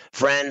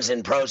friends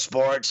in pro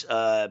sports,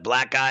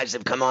 black guys,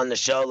 have come on the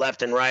show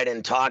left and right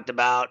and talked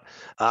about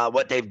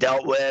what they've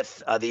dealt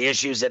with, the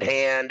issues at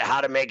hand,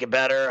 how to make it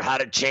better, how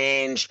to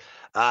change,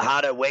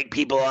 how to wake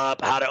people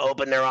up, how to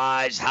open their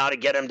eyes, how to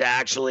get them to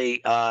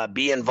actually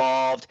be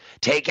involved,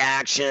 take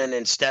action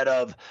instead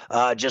of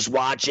just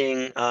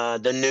watching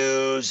the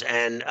news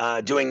and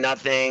doing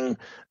nothing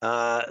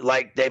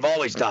like they've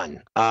always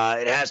done.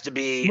 It has to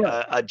be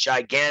a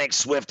gigantic,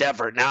 swift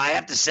effort. Now, I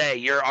have to say,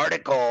 your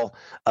article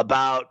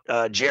about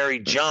Jerry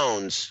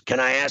Jones, can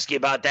I ask you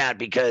about that?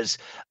 Because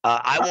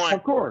I want,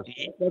 of course.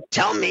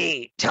 Tell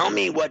me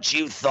what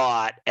you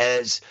thought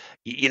as,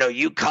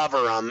 you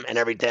cover them and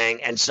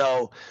everything. And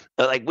so,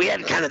 we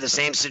had kind of the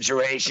same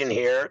situation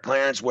here,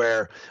 Clarence,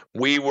 where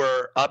we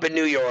were up in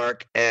New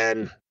York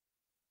and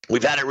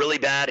We've had it really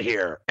bad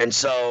here. And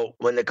so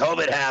when the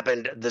COVID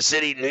happened, the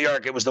city, New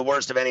York, it was the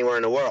worst of anywhere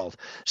in the world.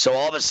 So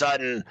all of a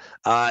sudden,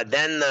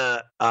 then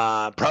the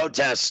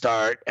protests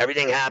start.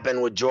 Everything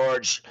happened with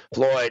George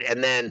Floyd.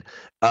 And then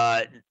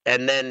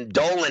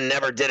Dolan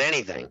never did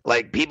anything.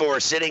 Like, people were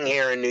sitting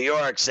here in New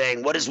York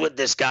saying, what is with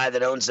this guy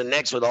that owns the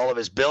Knicks with all of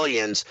his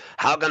billions?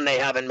 How come they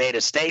haven't made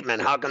a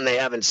statement? How come they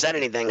haven't said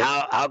anything?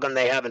 How come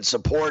they haven't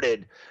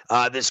supported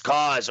this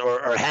cause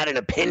or had an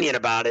opinion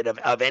about it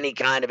of any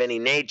kind, of any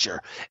nature?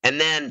 And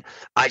then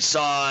I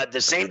saw the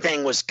same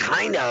thing was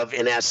kind of,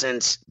 in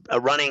essence,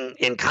 running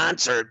in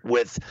concert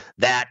with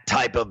that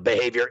type of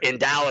behavior in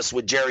Dallas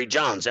with Jerry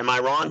Jones. Am I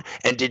wrong?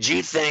 And did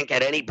you think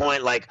at any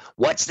point, like,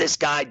 what's this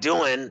guy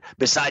doing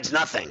besides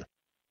nothing?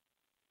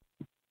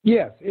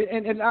 Yes,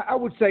 and I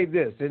would say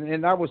this,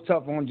 and I was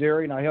tough on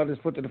Jerry, and I held his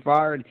foot to the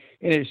fire, and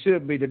it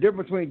should be. The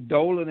difference between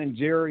Dolan and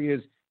Jerry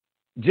is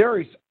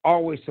Jerry's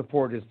always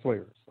supported his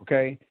players,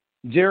 okay?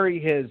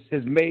 Jerry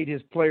has made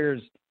his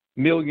players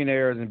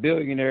millionaires and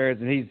billionaires,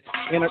 and he's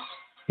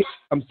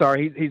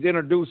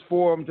introduced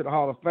for them to the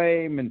Hall of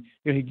Fame, and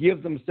he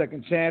gives them a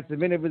second chance. And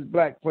many of his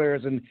black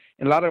players, and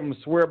a lot of them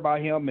swear by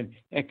him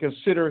and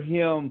consider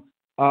him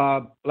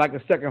like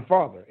a second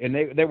father. And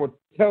they will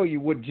tell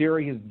you what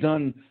Jerry has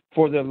done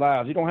for their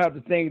lives. You don't have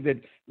the thing that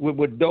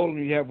with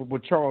Dolan you have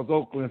with Charles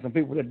Oakley and some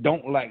people that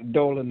don't like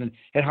Dolan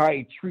and how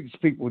he treats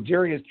people.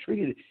 Jerry has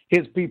treated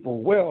his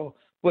people well,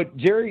 but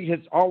Jerry has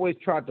always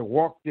tried to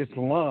walk this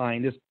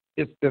line,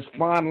 this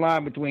fine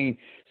line between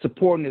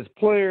supporting his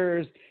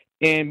players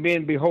and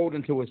being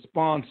beholden to his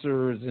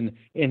sponsors and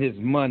his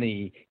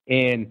money.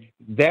 And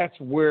that's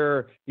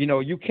where,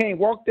 you can't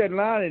walk that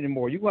line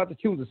anymore. You're going to have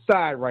to choose a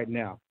side right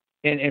now.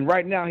 And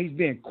right now he's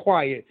being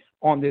quiet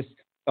on this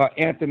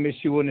anthem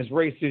issue and this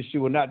race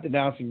issue and not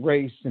denouncing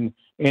race and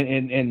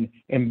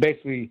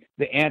basically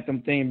the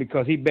anthem thing,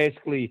 because he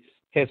basically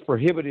has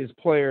prohibited his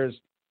players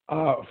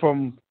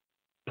from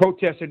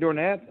protesting during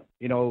the anthem.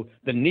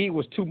 The knee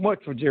was too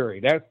much for Jerry.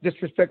 That's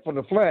disrespectful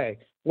to the flag.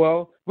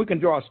 Well, we can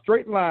draw a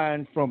straight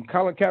line from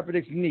Colin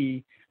Kaepernick's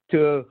knee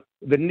to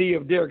the knee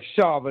of Derek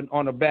Chauvin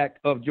on the back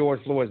of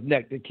George Floyd's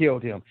neck that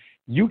killed him.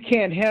 You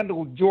can't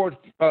handle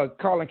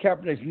Colin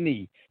Kaepernick's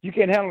knee. You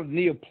can't handle the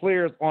knee of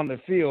players on the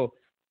field,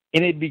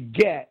 and it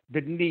begat the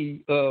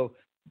knee of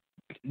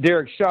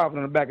Derek Chauvin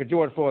on the back of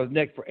George Floyd's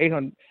neck for 8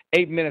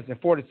 minutes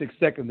and 46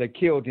 seconds that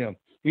killed him.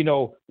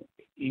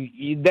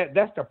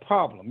 That's the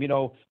problem.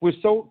 We're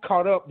so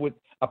caught up with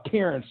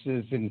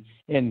appearances and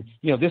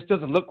this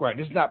doesn't look right.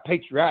 This is not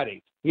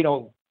patriotic. This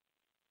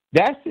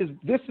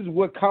is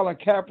what Colin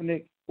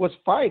Kaepernick was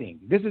fighting.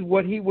 This is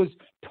what he was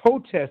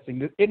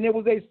protesting, and it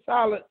was a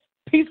silent,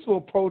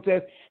 peaceful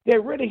protest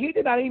that really he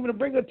did not even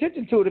bring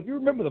attention to it. If you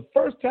remember the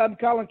first time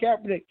Colin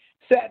Kaepernick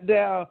sat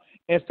down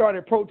and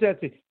started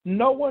protesting,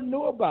 no one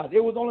knew about it.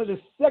 It was only the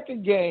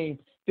second game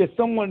that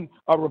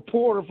a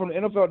reporter from the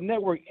NFL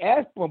Network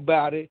asked him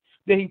about it,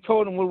 that he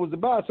told him what it was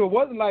about. So it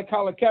wasn't like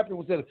Colin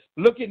Kaepernick said,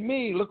 look at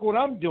me, look what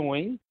I'm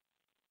doing,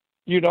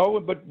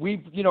 but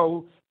we've,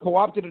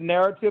 co-opted the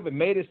narrative and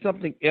made it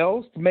something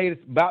else, made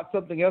it about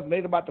something else, made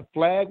it about the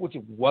flag, which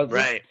it wasn't.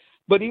 Right.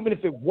 But even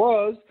if it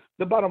was,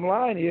 the bottom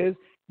line is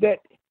that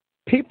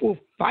people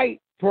fight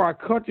for our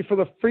country for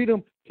the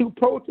freedom to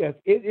protest.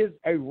 It is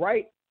a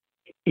right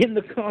in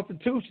the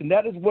Constitution.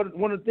 That is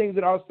one of the things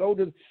that our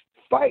soldiers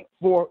fight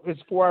for, is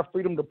for our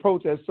freedom to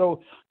protest.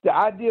 So the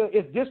idea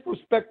is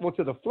disrespectful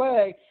to the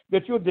flag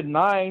that you're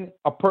denying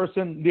a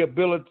person the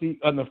ability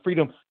and the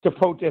freedom to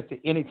protest at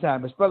any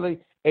time, especially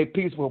a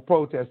peaceful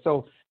protest.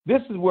 So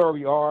this is where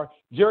we are.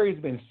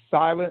 Jerry's been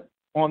silent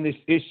on this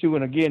issue.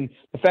 And again,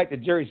 the fact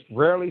that Jerry's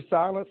rarely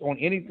silent on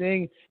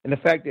anything, and the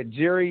fact that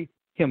Jerry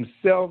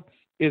himself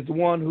is the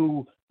one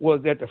who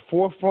was at the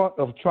forefront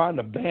of trying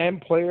to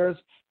ban players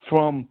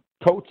from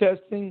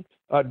protesting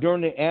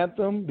during the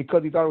anthem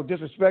because he thought it was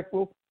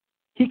disrespectful.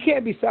 He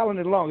can't be silent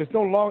any longer.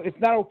 It's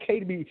not okay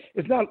to be.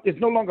 It's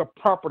no longer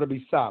proper to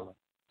be silent.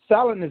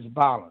 Silent is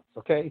violence.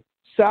 Okay,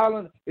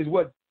 silent is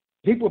what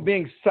people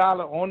being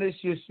silent on this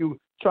issue,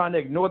 trying to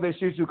ignore this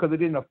issue because it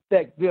didn't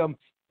affect them,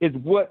 is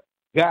what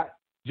got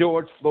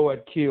George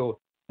Floyd killed.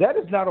 That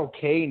is not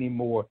okay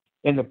anymore.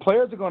 And the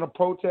players are going to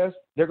protest.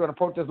 They're going to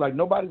protest like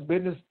nobody's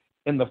business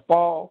in the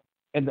fall.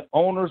 And the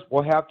owners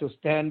will have to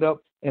stand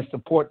up and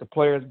support the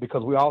players,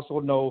 because we also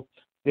know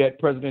that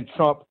President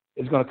Trump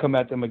is going to come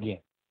at them again.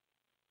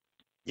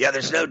 Yeah,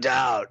 there's no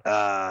doubt.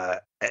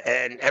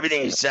 And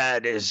everything he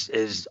said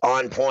is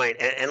on point.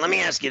 And let me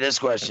ask you this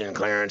question,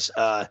 Clarence.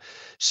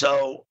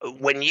 So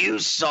when you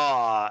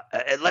saw,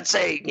 let's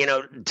say,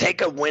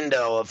 take a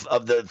window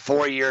of the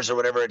 4 years or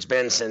whatever it's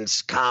been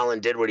since Colin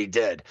did what he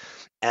did.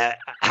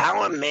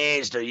 How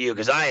amazed are you,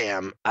 because I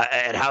am,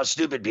 at how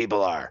stupid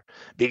people are?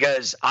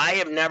 Because I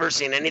have never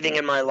seen anything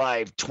in my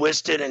life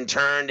twisted and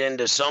turned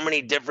into so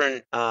many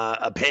different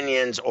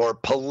opinions or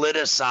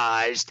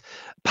politicized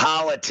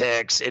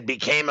politics. It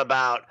became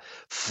about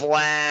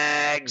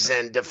flags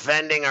and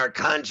defending our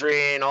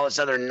country and all this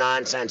other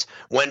nonsense,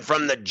 when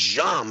from the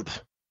jump,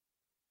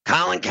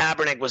 Colin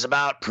Kaepernick was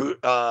about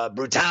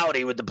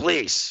brutality with the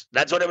police.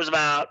 That's what it was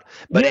about.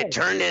 But it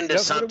turned into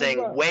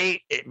something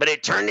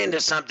it turned into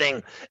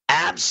something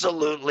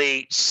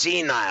absolutely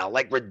senile,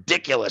 like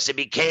ridiculous. It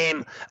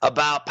became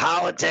about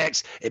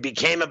politics. It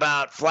became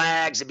about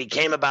flags. It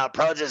became about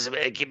protests.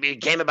 It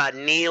became about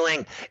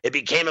kneeling. It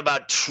became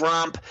about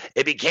Trump.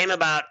 It became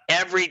about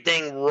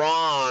everything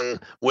wrong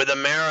with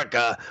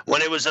America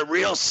when it was a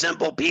real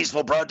simple,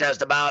 peaceful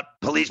protest about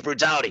police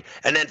brutality.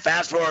 And then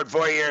fast forward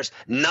 4 years,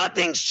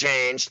 nothing's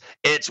changed.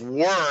 It's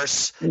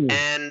worse,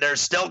 and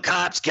there's still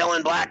cops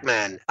killing black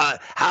men.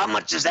 How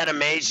much does that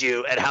amaze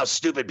you at how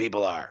stupid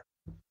people are?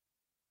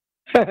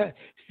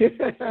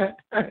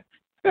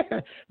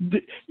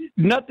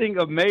 Nothing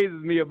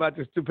amazes me about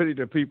the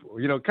stupidity of people.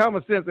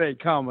 Common sense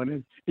ain't common,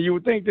 and you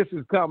would think this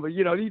is common.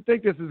 You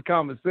think this is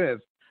common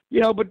sense.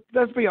 But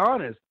let's be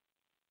honest.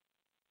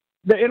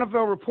 The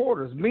NFL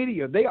reporters,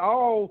 media, they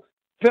all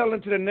fell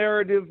into the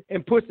narrative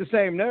and pushed the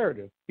same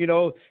narrative.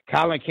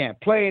 Colin can't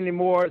play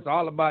anymore. It's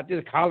all about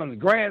this. Colin's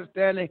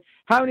grandstanding.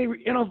 How many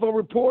NFL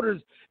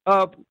reporters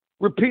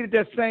repeated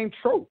that same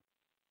trope?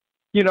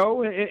 And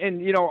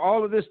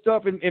all of this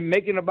stuff and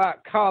making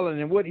about Colin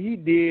and what he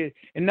did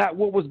and not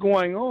what was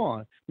going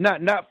on,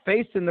 not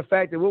facing the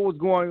fact that what was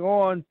going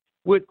on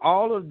with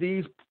all of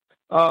these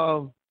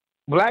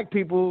black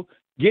people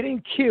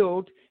getting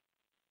killed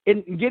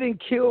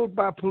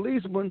by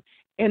policemen,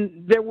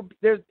 and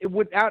there's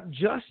without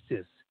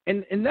justice.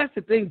 And that's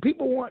the thing.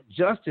 People want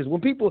justice.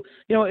 When people,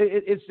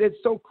 it's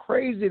so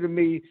crazy to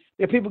me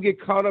that people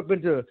get caught up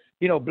into,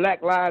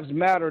 Black Lives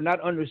Matter, not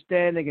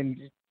understanding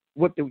and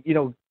what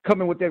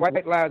coming with that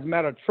White Lives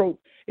Matter trope.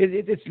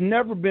 It's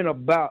never been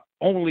about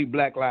only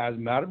Black Lives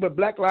Matter, but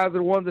Black lives are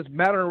the ones that's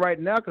mattering right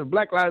now because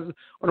Black lives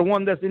are the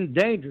ones that's in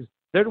danger.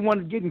 They're the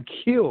ones getting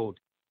killed.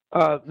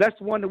 That's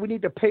the one that we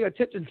need to pay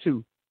attention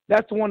to.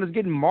 That's the one that's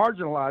getting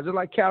marginalized. Just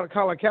like Colin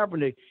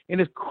Kaepernick, and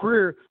his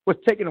career was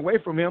taken away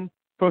from him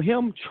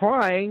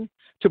trying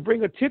to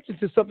bring attention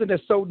to something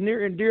that's so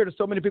near and dear to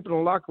so many people in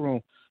the locker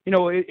room.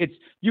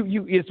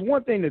 It's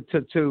one thing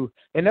to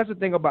and that's the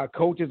thing about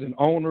coaches and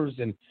owners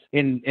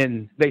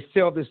and they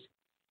sell this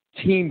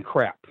team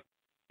crap,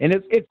 and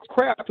it's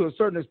crap to a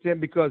certain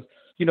extent because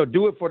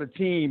do it for the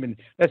team and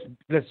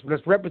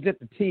let's represent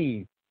the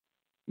team,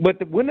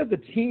 but when is the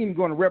team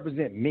going to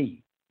represent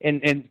me?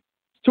 And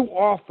too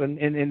often,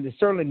 and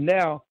certainly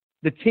now,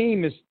 the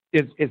team is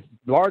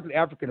largely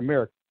African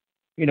American,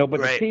 but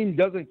right. The team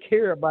doesn't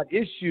care about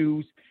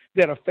issues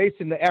that are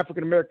facing the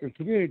African American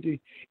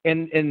community,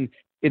 and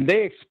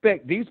they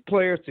expect these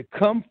players to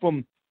come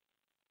from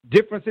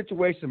different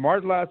situations,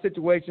 marginalized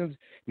situations,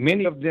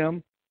 many of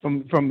them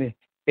from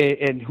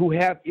and who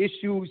have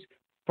issues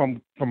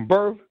from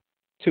birth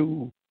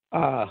to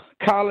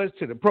college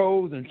to the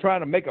pros and trying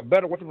to make a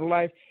better wonderful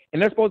life,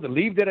 and they're supposed to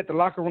leave that at the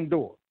locker room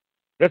door.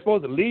 They're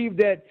supposed to leave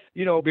that,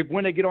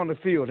 when they get on the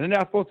field. They're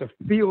not supposed to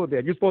feel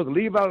that. You're supposed to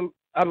leave out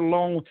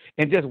alone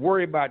and just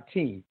worry about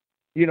team.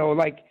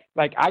 Like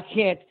I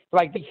can't,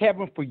 like they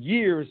haven't for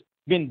years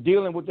been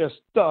dealing with their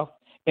stuff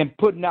and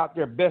putting out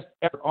their best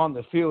effort on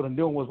the field and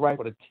doing what's right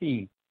for the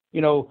team.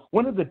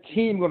 When is the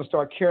team going to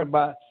start caring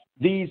about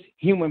these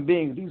human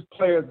beings, these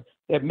players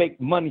that make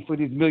money for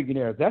these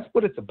millionaires? That's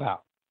what it's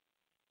about.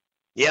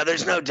 Yeah,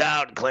 there's no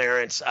doubt,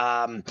 Clarence.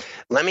 I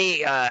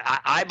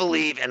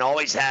believe and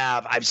always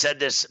have, I've said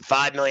this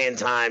 5 million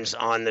times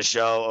on the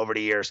show over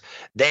the years,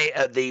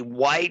 the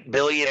white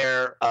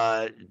billionaire,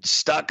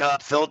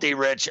 stuck-up, filthy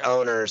rich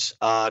owners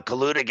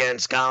collude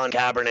against Colin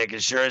Kaepernick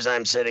as sure as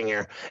I'm sitting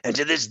here. And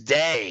to this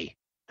day,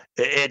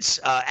 it's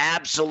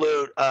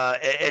absolute.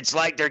 It's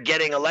like they're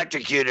getting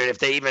electrocuted if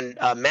they even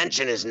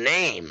mention his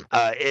name.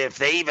 If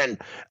they even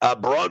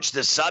broach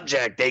the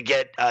subject, they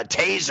get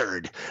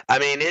tasered. I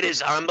mean, it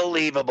is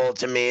unbelievable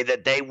to me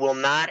that they will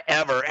not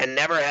ever, and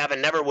never have, and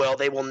never will.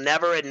 They will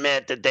never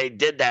admit that they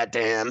did that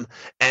to him,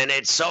 and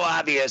it's so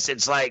obvious.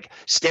 It's like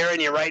staring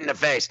you right in the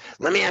face.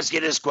 Let me ask you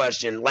this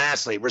question.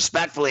 Lastly,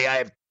 respectfully,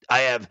 I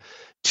have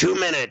 2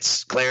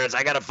 minutes, Clarence.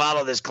 I got to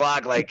follow this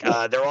clock like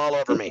they're all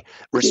over me.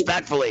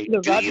 Respectfully,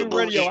 look, do you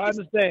believe? Radio, I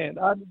understand.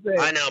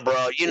 I know,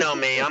 bro. You know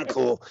me. I'm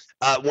cool.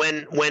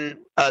 When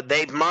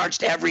they've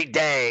marched every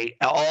day,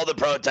 all the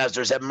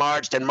protesters have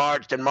marched and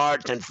marched and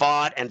marched and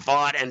fought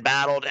and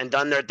battled and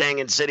done their thing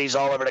in cities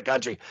all over the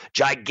country.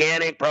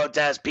 Gigantic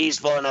protests,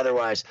 peaceful and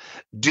otherwise.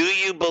 Do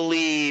you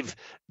believe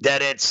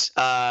that it's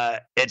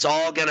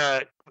all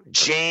gonna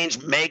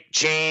make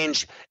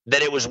change,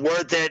 that it was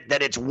worth it,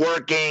 that it's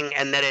working,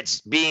 and that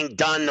it's being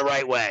done the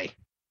right way?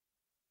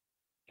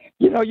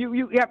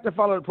 You have to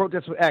follow the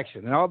protest with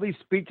action, and all these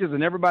speeches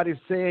and everybody's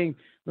saying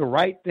the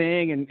right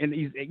thing, and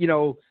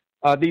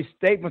these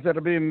statements that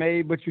are being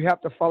made, but you have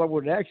to follow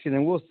with action,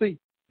 and we'll see.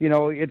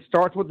 It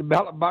starts with the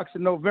ballot box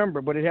in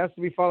November, but it has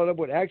to be followed up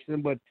with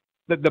action. But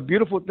the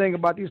beautiful thing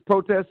about these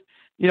protests,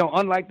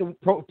 unlike the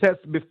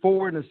protests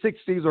before in the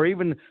 60s or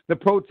even the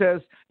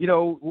protests,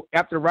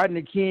 after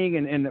Rodney King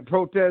and the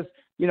protests,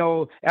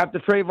 after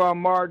Trayvon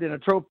Martin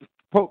and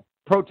a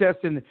protest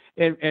in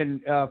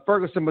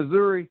Ferguson,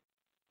 Missouri,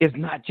 it's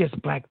not just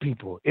black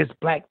people. It's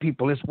black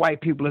people. It's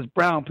white people. It's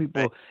brown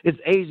people. It's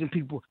Asian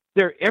people.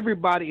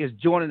 Everybody is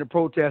joining the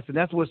protest, and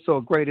that's what's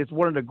so great. It's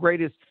one of the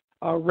greatest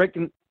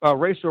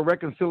racial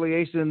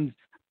reconciliations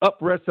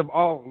uprest of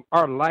all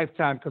our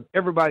lifetime because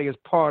everybody is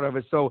part of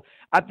it. So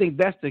I think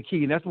that's the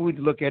key, and that's what we need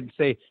to look at and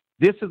say,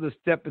 this is a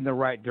step in the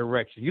right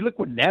direction. You look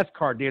what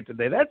NASCAR did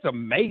today. That's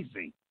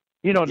amazing.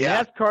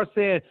 NASCAR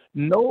said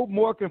no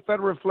more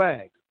Confederate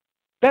flags.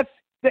 It's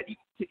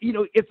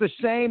a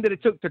shame that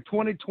it took to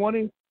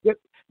 2020,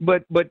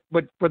 but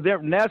for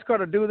NASCAR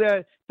to do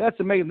that, that's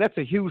amazing. That's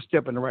a huge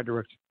step in the right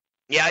direction.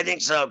 Yeah, I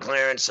think so,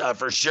 Clarence,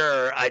 for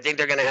sure. I think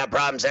they're going to have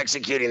problems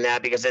executing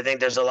that because I think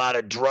there's a lot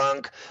of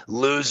drunk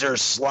loser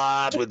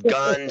slobs with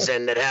guns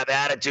and that have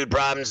attitude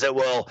problems that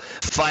will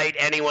fight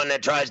anyone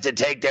that tries to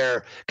take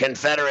their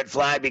Confederate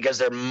flag because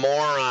they're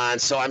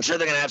morons. So I'm sure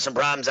they're going to have some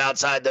problems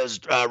outside those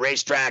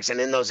racetracks and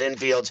in those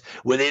infields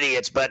with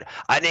idiots. But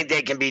I think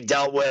they can be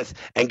dealt with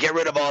and get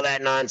rid of all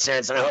that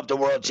nonsense. And I hope the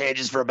world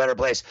changes for a better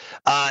place.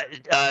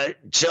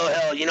 Chill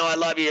Hill, I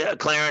love you,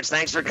 Clarence.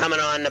 Thanks for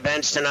coming on the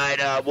bench tonight.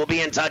 We'll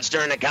be in touch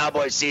during the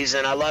Cowboys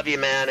season. I love you,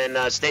 man,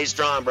 and stay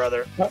strong,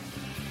 brother.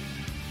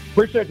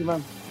 Appreciate you,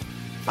 man.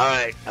 All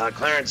right,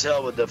 Clarence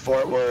Hill with the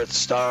Fort Worth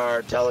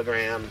Star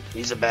Telegram.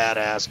 He's a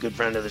badass, good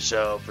friend of the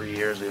show for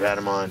years. We've had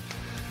him on.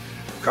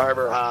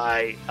 Carver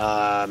High.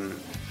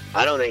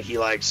 I don't think he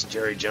likes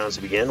Jerry Jones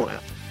to begin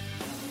with.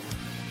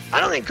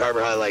 I don't think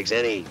Carver High likes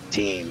any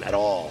team at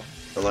all,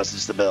 unless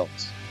it's the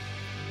Bills,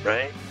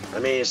 right? I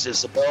mean, it's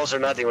just the Bills are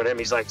nothing with him.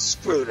 He's like,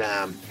 screw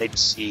them. They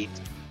cheat.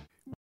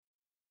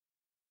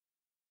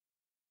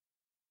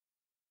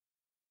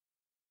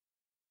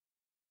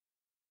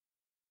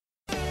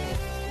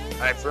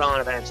 All right, for all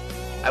events,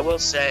 I will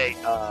say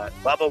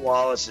Bubba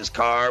Wallace's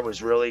car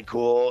was really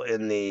cool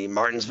in the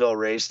Martinsville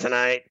race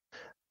tonight.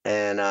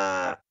 And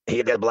he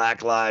had a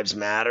Black Lives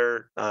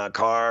Matter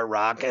car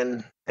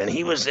rocking. And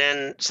he was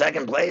in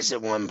second place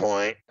at one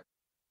point.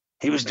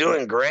 He was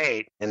doing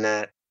great in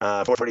that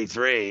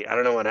 443. I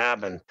don't know what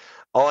happened.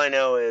 All I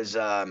know is,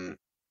 I'm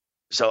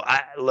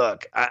not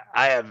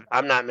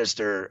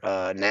Mr.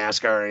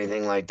 NASCAR or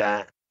anything like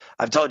that.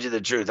 I've told you the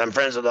truth. I'm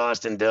friends with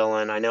Austin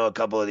Dillon. I know a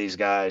couple of these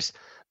guys.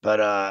 But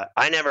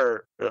I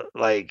never,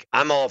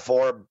 I'm all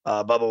for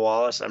Bubba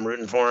Wallace. I'm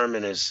rooting for him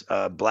in his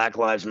Black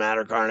Lives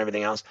Matter car and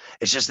everything else.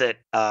 It's just that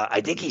I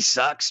think he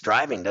sucks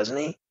driving, doesn't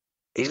he?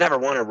 He's never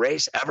won a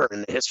race ever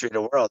in the history of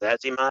the world. Has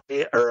he,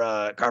 Mafia?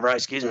 Or Carver,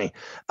 excuse me.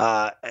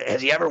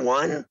 Has he ever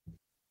won?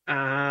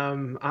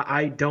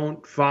 I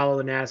don't follow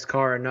the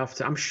NASCAR enough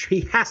I'm sure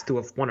he has to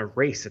have won a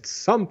race at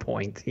some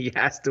point. He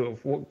has to have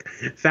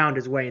found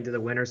his way into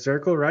the winner's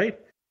circle, right?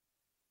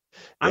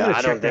 I'm going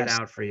to check that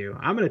out for you.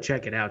 I'm going to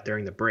check it out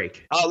during the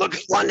break. Oh, look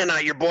who won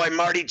tonight, your boy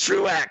Marty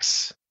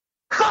Truex.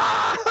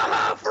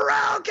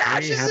 Pharrell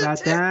Cash. Hey, how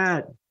about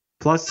that?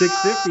 Plus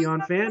 650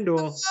 on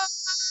FanDuel.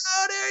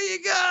 Oh, there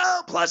you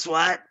go. Plus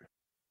what?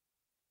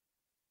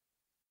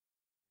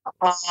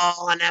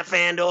 Oh, on that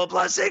FanDuel,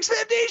 plus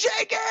 650.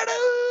 Shake it.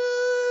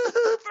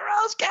 Ooh,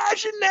 Pharrell's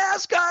Cash and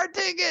NASCAR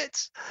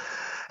tickets.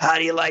 How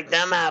do you like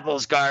them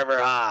apples,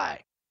 Carver High?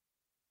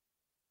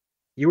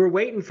 You were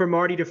waiting for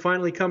Marty to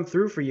finally come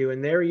through for you,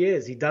 and there he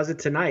is. He does it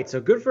tonight,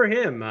 so good for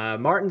him.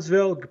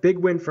 Martinsville, big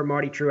win for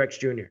Marty Truex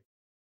Jr.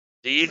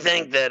 Do you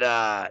think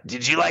that,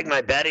 did you like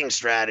my betting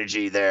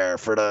strategy there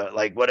for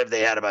what if they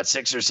had about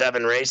 6 or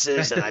 7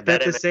 races and I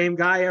bet the same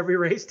guy every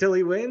race till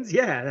he wins?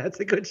 Yeah, that's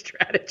a good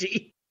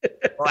strategy.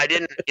 Well, I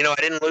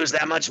didn't lose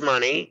that much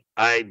money.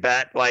 I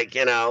bet light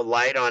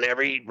on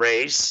every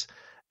race,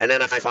 and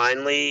then I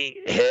finally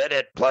hit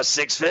at plus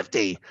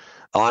 650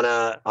 on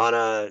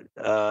a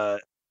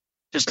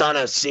just on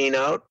a C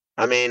note.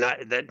 I mean,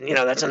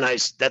 that's a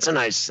nice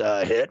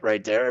hit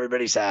right there.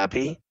 Everybody's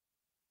happy.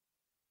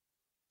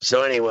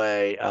 So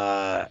anyway,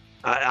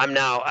 I'm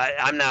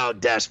now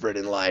desperate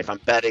in life. I'm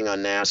betting on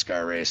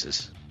NASCAR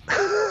races. All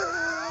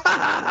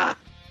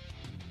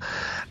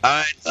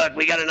right, look,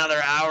 we got another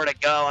hour to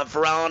go. I'm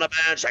Pharrell on the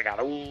bench. I got